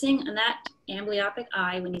focusing on that amblyopic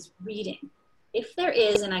eye when he's reading. If there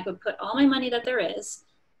is, and I could put all my money that there is,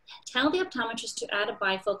 tell the optometrist to add a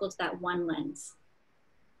bifocal to that one lens.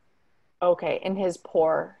 Okay, in his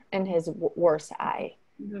worst eye.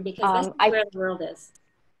 Because that's where the world is.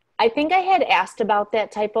 I think I had asked about that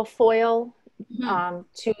type of foil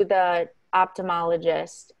to the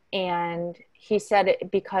ophthalmologist, and he said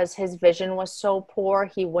because his vision was so poor,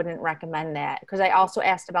 he wouldn't recommend that. Because I also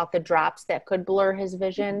asked about the drops that could blur his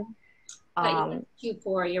vision. Too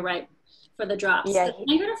poor, you're right, for the drops. Yeah, the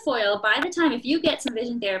Bangert or foil, by the time, if you get some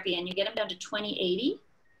vision therapy and you get him down to 20/80,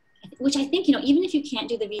 which I think, even if you can't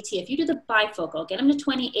do the VT, if you do the bifocal, get him to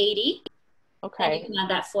 20/80, then you can add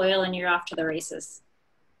that foil and you're off to the races.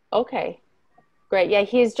 Okay, great. Yeah,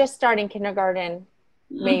 he's just starting kindergarten,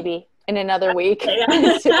 maybe in another week.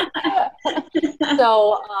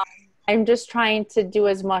 So I'm just trying to do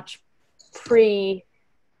as much pre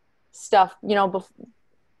stuff,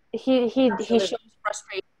 he shows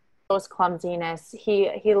frustration, shows clumsiness.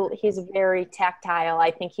 He's very tactile.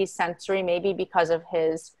 I think he's sensory, maybe because of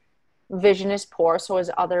his vision is poor, so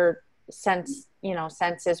his other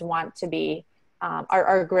senses want to be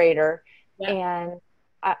are greater. And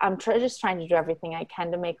I'm just trying to do everything I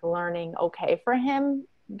can to make learning okay for him,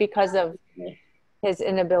 because of his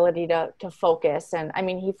inability to focus. And I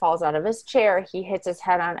mean, he falls out of his chair, he hits his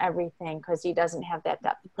head on everything because he doesn't have that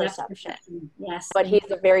depth of perception. Yes. But he's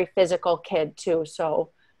a very physical kid too,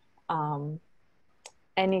 so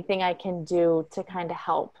anything I can do to kind of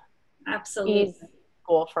help ease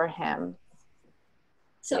school for him.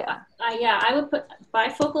 So I would put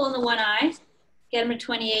bifocal in the one eye, get him to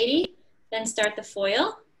 20/80, then start the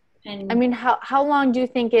foil. And I mean, how long do you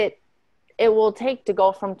think it will take to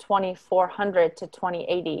go from 2400 to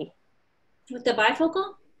 20/80? With the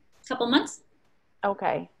bifocal, a couple months.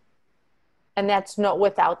 Okay. And that's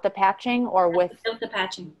without the patching, or with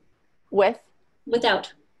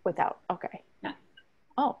Okay. Yeah.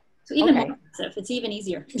 Oh. So even more expensive. It's even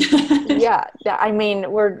easier. Yeah. I mean,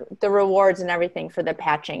 the rewards and everything for the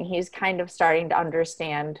patching. He's kind of starting to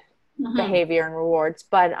understand behavior and rewards,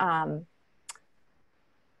 but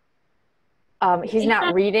he's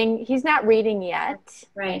not reading yet.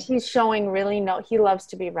 Right. He's showing he loves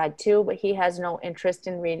to be read to, but he has no interest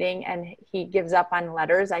in reading, and he gives up on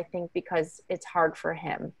letters, I think, because it's hard for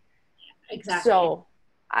him. Exactly. So,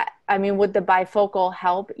 I mean, would the bifocal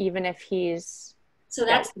help even if he's... So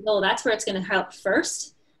that's the goal. That's where it's going to help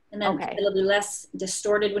first. And then it'll be less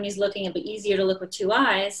distorted when he's looking. It'll be easier to look with two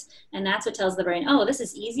eyes. And that's what tells the brain, oh, this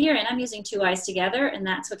is easier. And I'm using two eyes together. And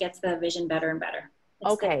that's what gets the vision better and better.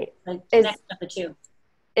 It's the connection of the two.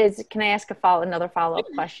 Can I ask another follow-up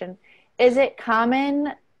question? Is it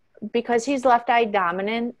common, because he's left-eye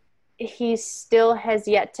dominant, he still has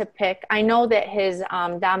yet to pick? I know that his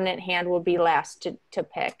dominant hand will be last to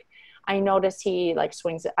pick. I notice he like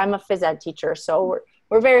swings it. I'm a phys ed teacher, so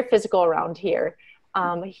we're very physical around here.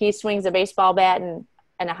 He swings a baseball bat and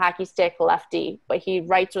a hockey stick lefty, but he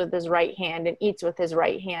writes with his right hand and eats with his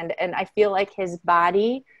right hand. And I feel like his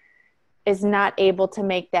body is not able to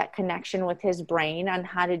make that connection with his brain on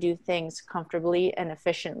how to do things comfortably and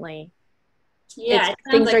efficiently. Yeah,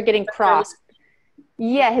 things are getting crossed.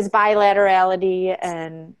 Yeah, his bilaterality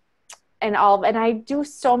and I do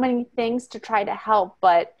so many things to try to help,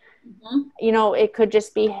 but you know, it could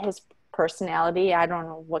just be his personality. I don't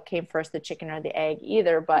know what came first, the chicken or the egg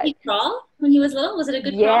either, but did he crawl when he was little? Was it a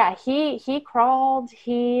good crawl? Yeah, he crawled.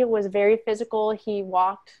 He was very physical. He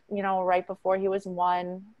walked, you know, right before he was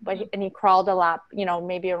 1, and he crawled a lot, you know,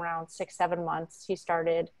 maybe around 6-7 months he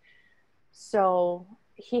started. So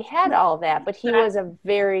he had all that, but he was a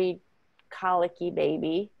very colicky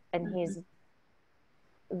baby, and he's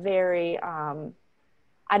very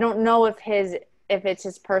I don't know if it's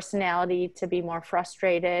his personality to be more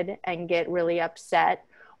frustrated and get really upset,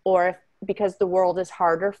 or if because the world is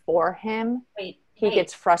harder for him, he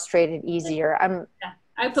gets frustrated easier.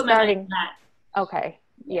 I put my mind on that. Okay.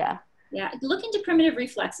 Yeah. Yeah. Look into primitive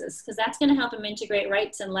reflexes, because that's going to help him integrate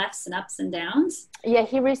rights and lefts and ups and downs. Yeah.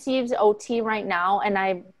 He receives OT right now, and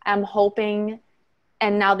I'm hoping,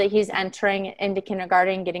 and now that he's entering into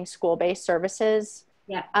kindergarten, getting school-based services,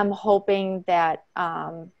 I'm hoping that,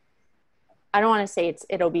 I don't want to say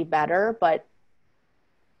it'll be better, but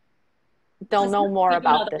they'll know more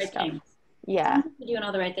about this stuff. Yeah. Doing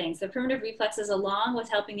all the right things. The primitive reflexes, along with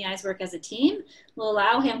helping the eyes work as a team, will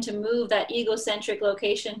allow him to move that egocentric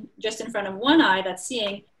location just in front of one eye that's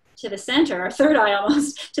seeing to the center, or third eye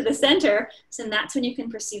almost, to the center. So that's when you can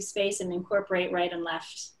perceive space and incorporate right and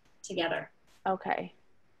left together. Okay.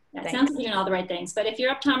 Yeah, it sounds like you're doing all the right things. But if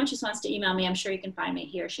your optometrist wants to email me, I'm sure you can find me,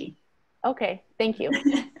 he or she. Okay. Thank you.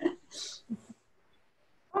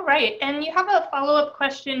 All right, and you have a follow-up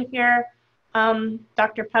question here,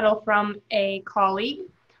 Dr. Peddle, from a colleague.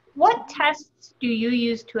 What tests do you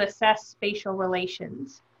use to assess spatial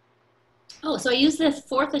relations? Oh, so I use the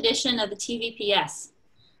 4th edition of the TVPS.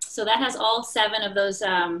 So that has all 7 of those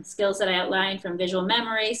skills that I outlined, from visual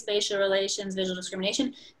memory, spatial relations, visual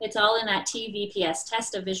discrimination. It's all in that TVPS,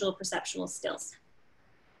 test of visual perceptual skills.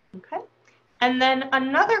 Okay. And then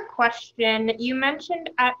another question, you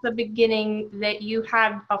mentioned at the beginning that you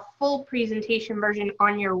had a full presentation version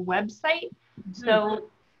on your website.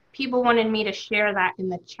 So people wanted me to share that in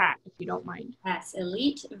the chat, if you don't mind. That's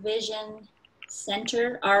Elite Vision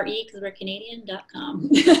Center, RE, because we're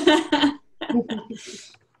Canadian.com.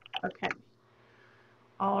 Okay.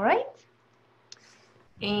 All right.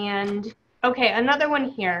 And okay, another one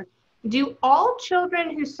here. Do all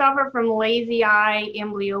children who suffer from lazy eye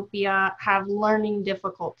amblyopia have learning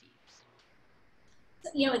difficulties?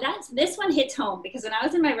 You know, this one hits home, because when I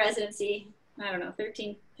was in my residency, I don't know,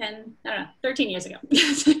 13 years ago,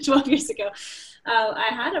 12 years ago, I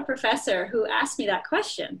had a professor who asked me that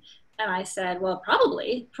question. And I said, well,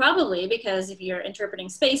 probably, because if you're interpreting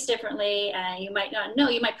space differently, you might not know,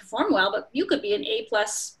 you might perform well, but you could be an A+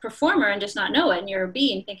 performer and just not know it, and you're a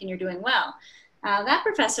B and thinking you're doing well. That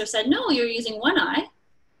professor said, no, you're using one eye.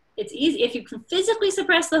 It's easy. If you can physically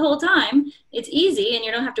suppress the whole time, it's easy, and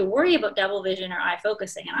you don't have to worry about double vision or eye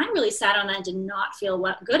focusing. And I really sat on that and did not feel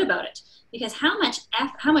good about it, because how much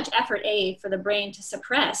effort, for the brain to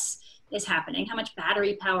suppress is happening? How much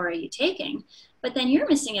battery power are you taking? But then you're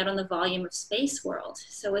missing out on the volume of space world.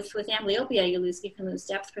 So with amblyopia, you can lose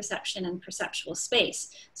depth perception and perceptual space.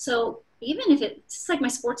 So even if it's like my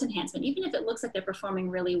sports enhancement, even if it looks like they're performing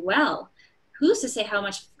really well, who's to say how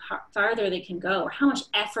much farther they can go, or how much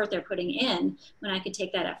effort they're putting in when I could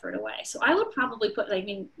take that effort away? So I would probably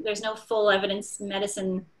there's no full evidence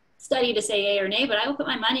medicine study to say yay or nay, but I would put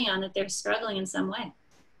my money on that they're struggling in some way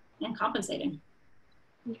and compensating.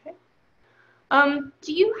 Okay.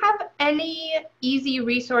 Do you have any easy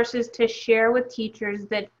resources to share with teachers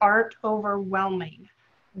that aren't overwhelming?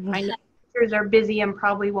 I know teachers are busy and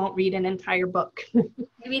probably won't read an entire book.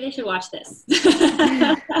 Maybe they should watch this.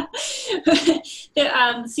 The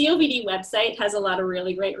COVD website has a lot of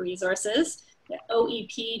really great resources. The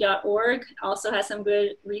OEP.org also has some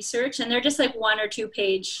good research, and they're just like 1 or 2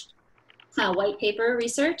 page white paper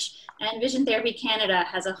research. And Vision Therapy Canada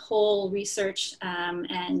has a whole research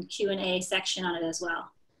and Q&A section on it as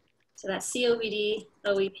well. So that's COVD,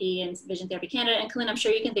 OEP, and Vision Therapy Canada. And Colleen, I'm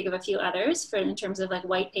sure you can think of a few others for in terms of like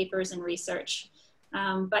white papers and research.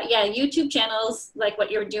 But yeah, YouTube channels like what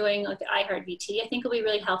you're doing with the iHeart VT, I think will be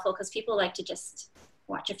really helpful because people like to just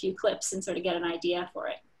watch a few clips and sort of get an idea for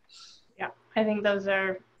it. Yeah, I think those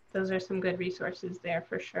are some good resources there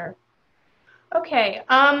for sure. Okay,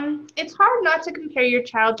 it's hard not to compare your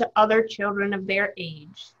child to other children of their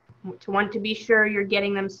age, to want to be sure you're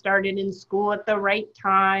getting them started in school at the right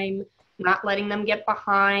time, not letting them get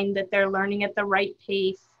behind, that they're learning at the right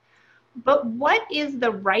pace. But what is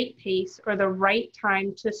the right pace or the right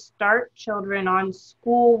time to start children on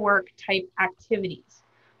schoolwork type activities?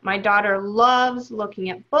 My daughter loves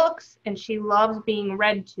looking at books and she loves being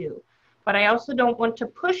read to, but I also don't want to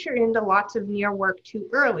push her into lots of near work too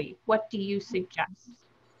early. What do you suggest?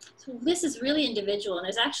 So this is really individual, and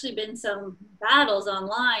there's actually been some battles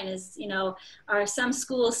online as, you know, are some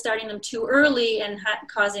schools starting them too early and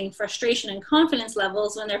causing frustration and confidence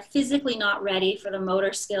levels when they're physically not ready for the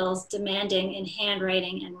motor skills demanding in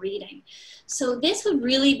handwriting and reading. So this would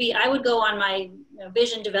really be, I would go on my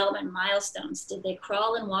vision development milestones. Did they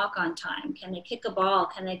crawl and walk on time? Can they kick a ball?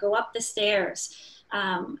 Can they go up the stairs?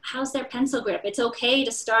 How's their pencil grip? It's okay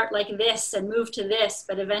to start like this and move to this,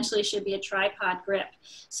 but eventually should be a tripod grip.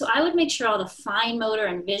 So I would make sure all the fine motor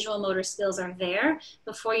and visual motor skills are there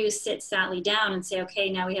before you sit Sally down and say, okay,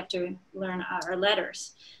 now we have to learn our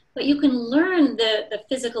letters. But you can learn the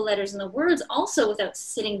physical letters and the words also without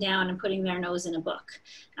sitting down and putting their nose in a book.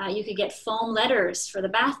 You could get foam letters for the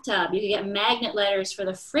bathtub. You could get magnet letters for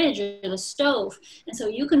the fridge or the stove. And so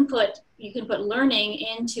you can put learning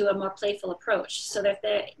into a more playful approach so that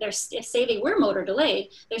if say they were motor delayed,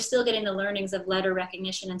 they're still getting the learnings of letter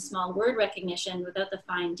recognition and small word recognition without the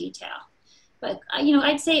fine detail. But, you know,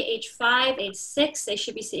 I'd say age 5, age 6, they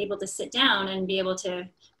should be able to sit down and be able to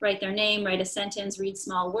write their name, write a sentence, read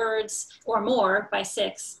small words or more by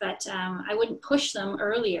 6. But I wouldn't push them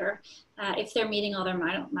earlier if they're meeting all their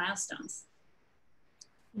milestones.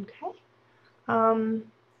 Okay. And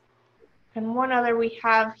one other we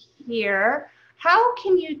have here. How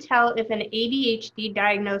can you tell if an ADHD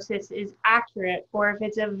diagnosis is accurate or if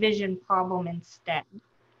it's a vision problem instead?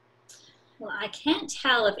 Well, I can't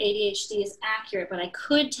tell if ADHD is accurate, but I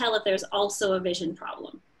could tell if there's also a vision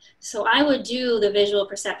problem. So I would do the visual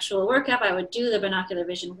perceptual workup, I would do the binocular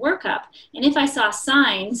vision workup, and if I saw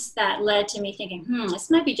signs that led to me thinking, this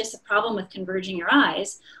might be just a problem with converging your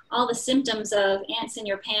eyes, all the symptoms of ants in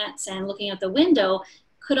your pants and looking out the window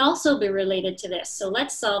could also be related to this. So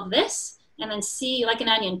let's solve this and then see, like an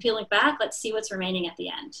onion, peel it back, let's see what's remaining at the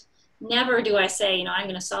end. Never do I say, you know, I'm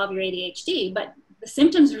going to solve your ADHD, but the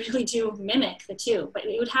symptoms really do mimic the two, but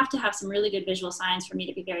it would have to have some really good visual signs for me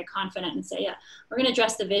to be very confident and say, yeah, we're going to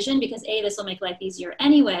address the vision because A, this will make life easier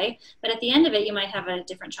anyway, but at the end of it, you might have a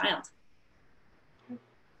different child.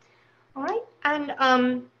 All right,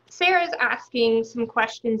 and Sarah's asking some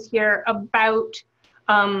questions here about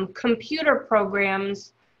computer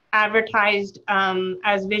programs advertised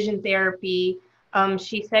as vision therapy.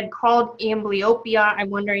 She said called amblyopia. I'm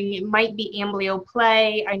wondering, it might be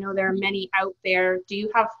amblyplay. I know there are many out there. Do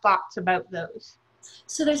you have thoughts about those?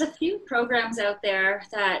 So there's a few programs out there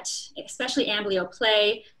that, especially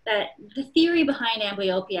amblyplay, that the theory behind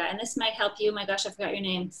amblyopia, and this might help you. My gosh, I forgot your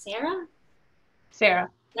name. Sarah? Sarah.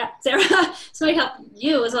 Yeah, Sarah. So it might help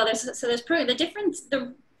you as well. There's the difference,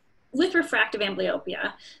 with refractive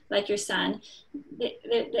amblyopia, like your son, the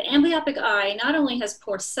amblyopic eye not only has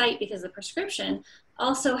poor sight because of the prescription,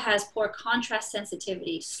 also has poor contrast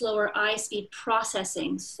sensitivity, slower eye speed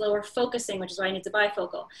processing, slower focusing, which is why it needs a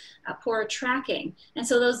bifocal, poor tracking. And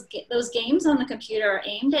so those games on the computer are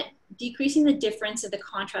aimed at decreasing the difference of the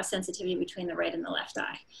contrast sensitivity between the right and the left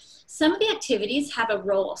eye. Some of the activities have a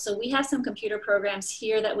role. So we have some computer programs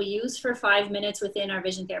here that we use for 5 minutes within our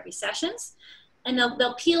vision therapy sessions. And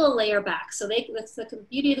they'll peel a layer back. So that's the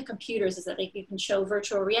beauty of the computers, is that you can show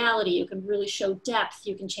virtual reality, you can really show depth,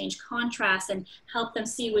 you can change contrast and help them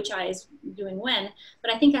see which eye is doing when.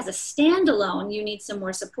 But I think as a standalone, you need some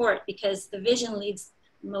more support because the vision leads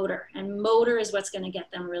motor, and motor is what's going to get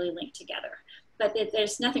them really linked together. But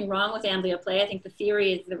there's nothing wrong with amblyplay. I think the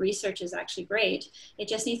theory, the research is actually great. It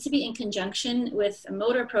just needs to be in conjunction with a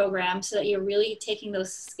motor program so that you're really taking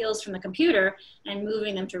those skills from the computer and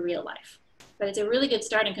moving them to real life. But it's a really good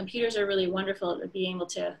start, and computers are really wonderful at being able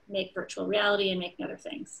to make virtual reality and making other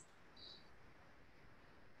things.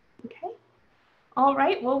 Okay. All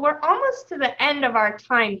right. Well, we're almost to the end of our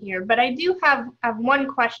time here, but I do have one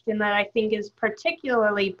question that I think is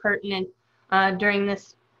particularly pertinent during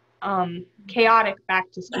this chaotic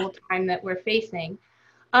back-to-school time that we're facing.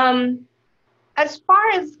 As as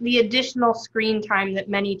far as the additional screen time that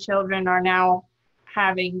many children are now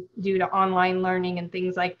having due to online learning and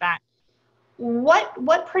things like that,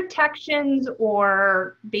 what protections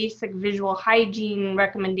or basic visual hygiene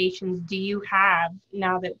recommendations do you have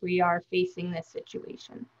now that we are facing this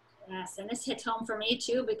situation? Yes, and this hits home for me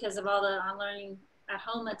too because of all the learning at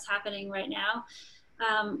home that's happening right now.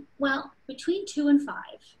 Well, between 2 and 5,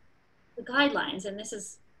 the guidelines, and this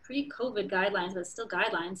is pre-COVID guidelines, but still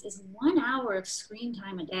guidelines, is 1 hour of screen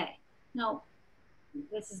time a day. No,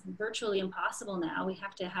 this is virtually impossible now. We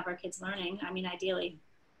have to have our kids learning. I mean, ideally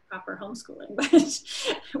proper homeschooling,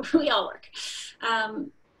 but we all work.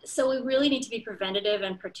 So we really need to be preventative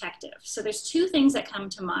and protective. So there's 2 things that come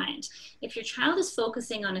to mind. If your child is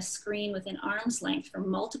focusing on a screen within arm's length for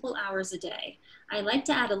multiple hours a day, I like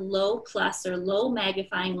to add a low plus or low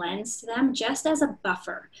magnifying lens to them just as a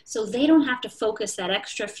buffer. So they don't have to focus that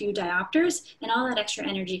extra few diopters, and all that extra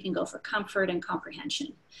energy can go for comfort and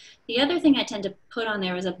comprehension. The other thing I tend to put on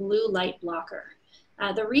there is a blue light blocker.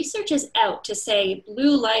 The research is out to say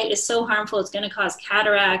blue light is so harmful it's going to cause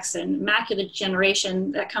cataracts and macular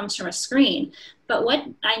degeneration that comes from a screen. But what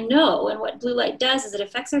I know and what blue light does is it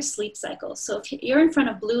affects our sleep cycle. So if you're in front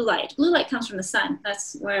of blue light comes from the sun.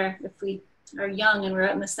 That's where if we are young and we're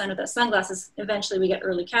out in the sun with our sunglasses, eventually we get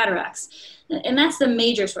early cataracts. And that's the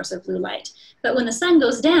major source of blue light. But when the sun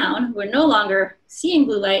goes down, we're no longer seeing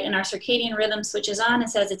blue light and our circadian rhythm switches on and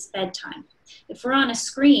says it's bedtime. If we're on a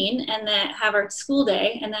screen and then have our school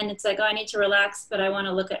day and then it's like, oh, I need to relax, but I want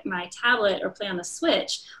to look at my tablet or play on the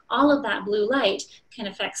Switch, all of that blue light can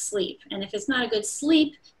affect sleep. And if it's not a good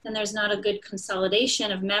sleep, then there's not a good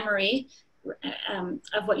consolidation of memory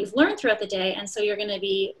of what you've learned throughout the day. And so you're going to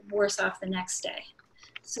be worse off the next day.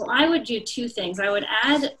 So I would do 2 things. I would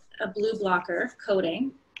add a blue blocker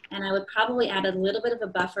coating, and I would probably add a little bit of a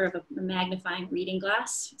buffer of a magnifying reading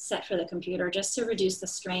glass set for the computer just to reduce the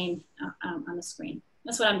strain on the screen.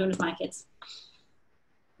 That's what I'm doing with my kids.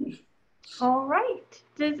 All right.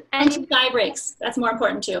 And eye breaks. That's more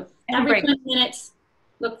important too. Every 20 minutes,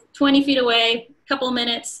 look 20 feet away, couple of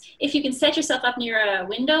minutes. If you can set yourself up near a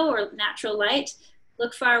window or natural light,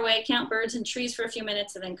 look far away, count birds and trees for a few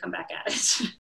minutes, and then come back at it.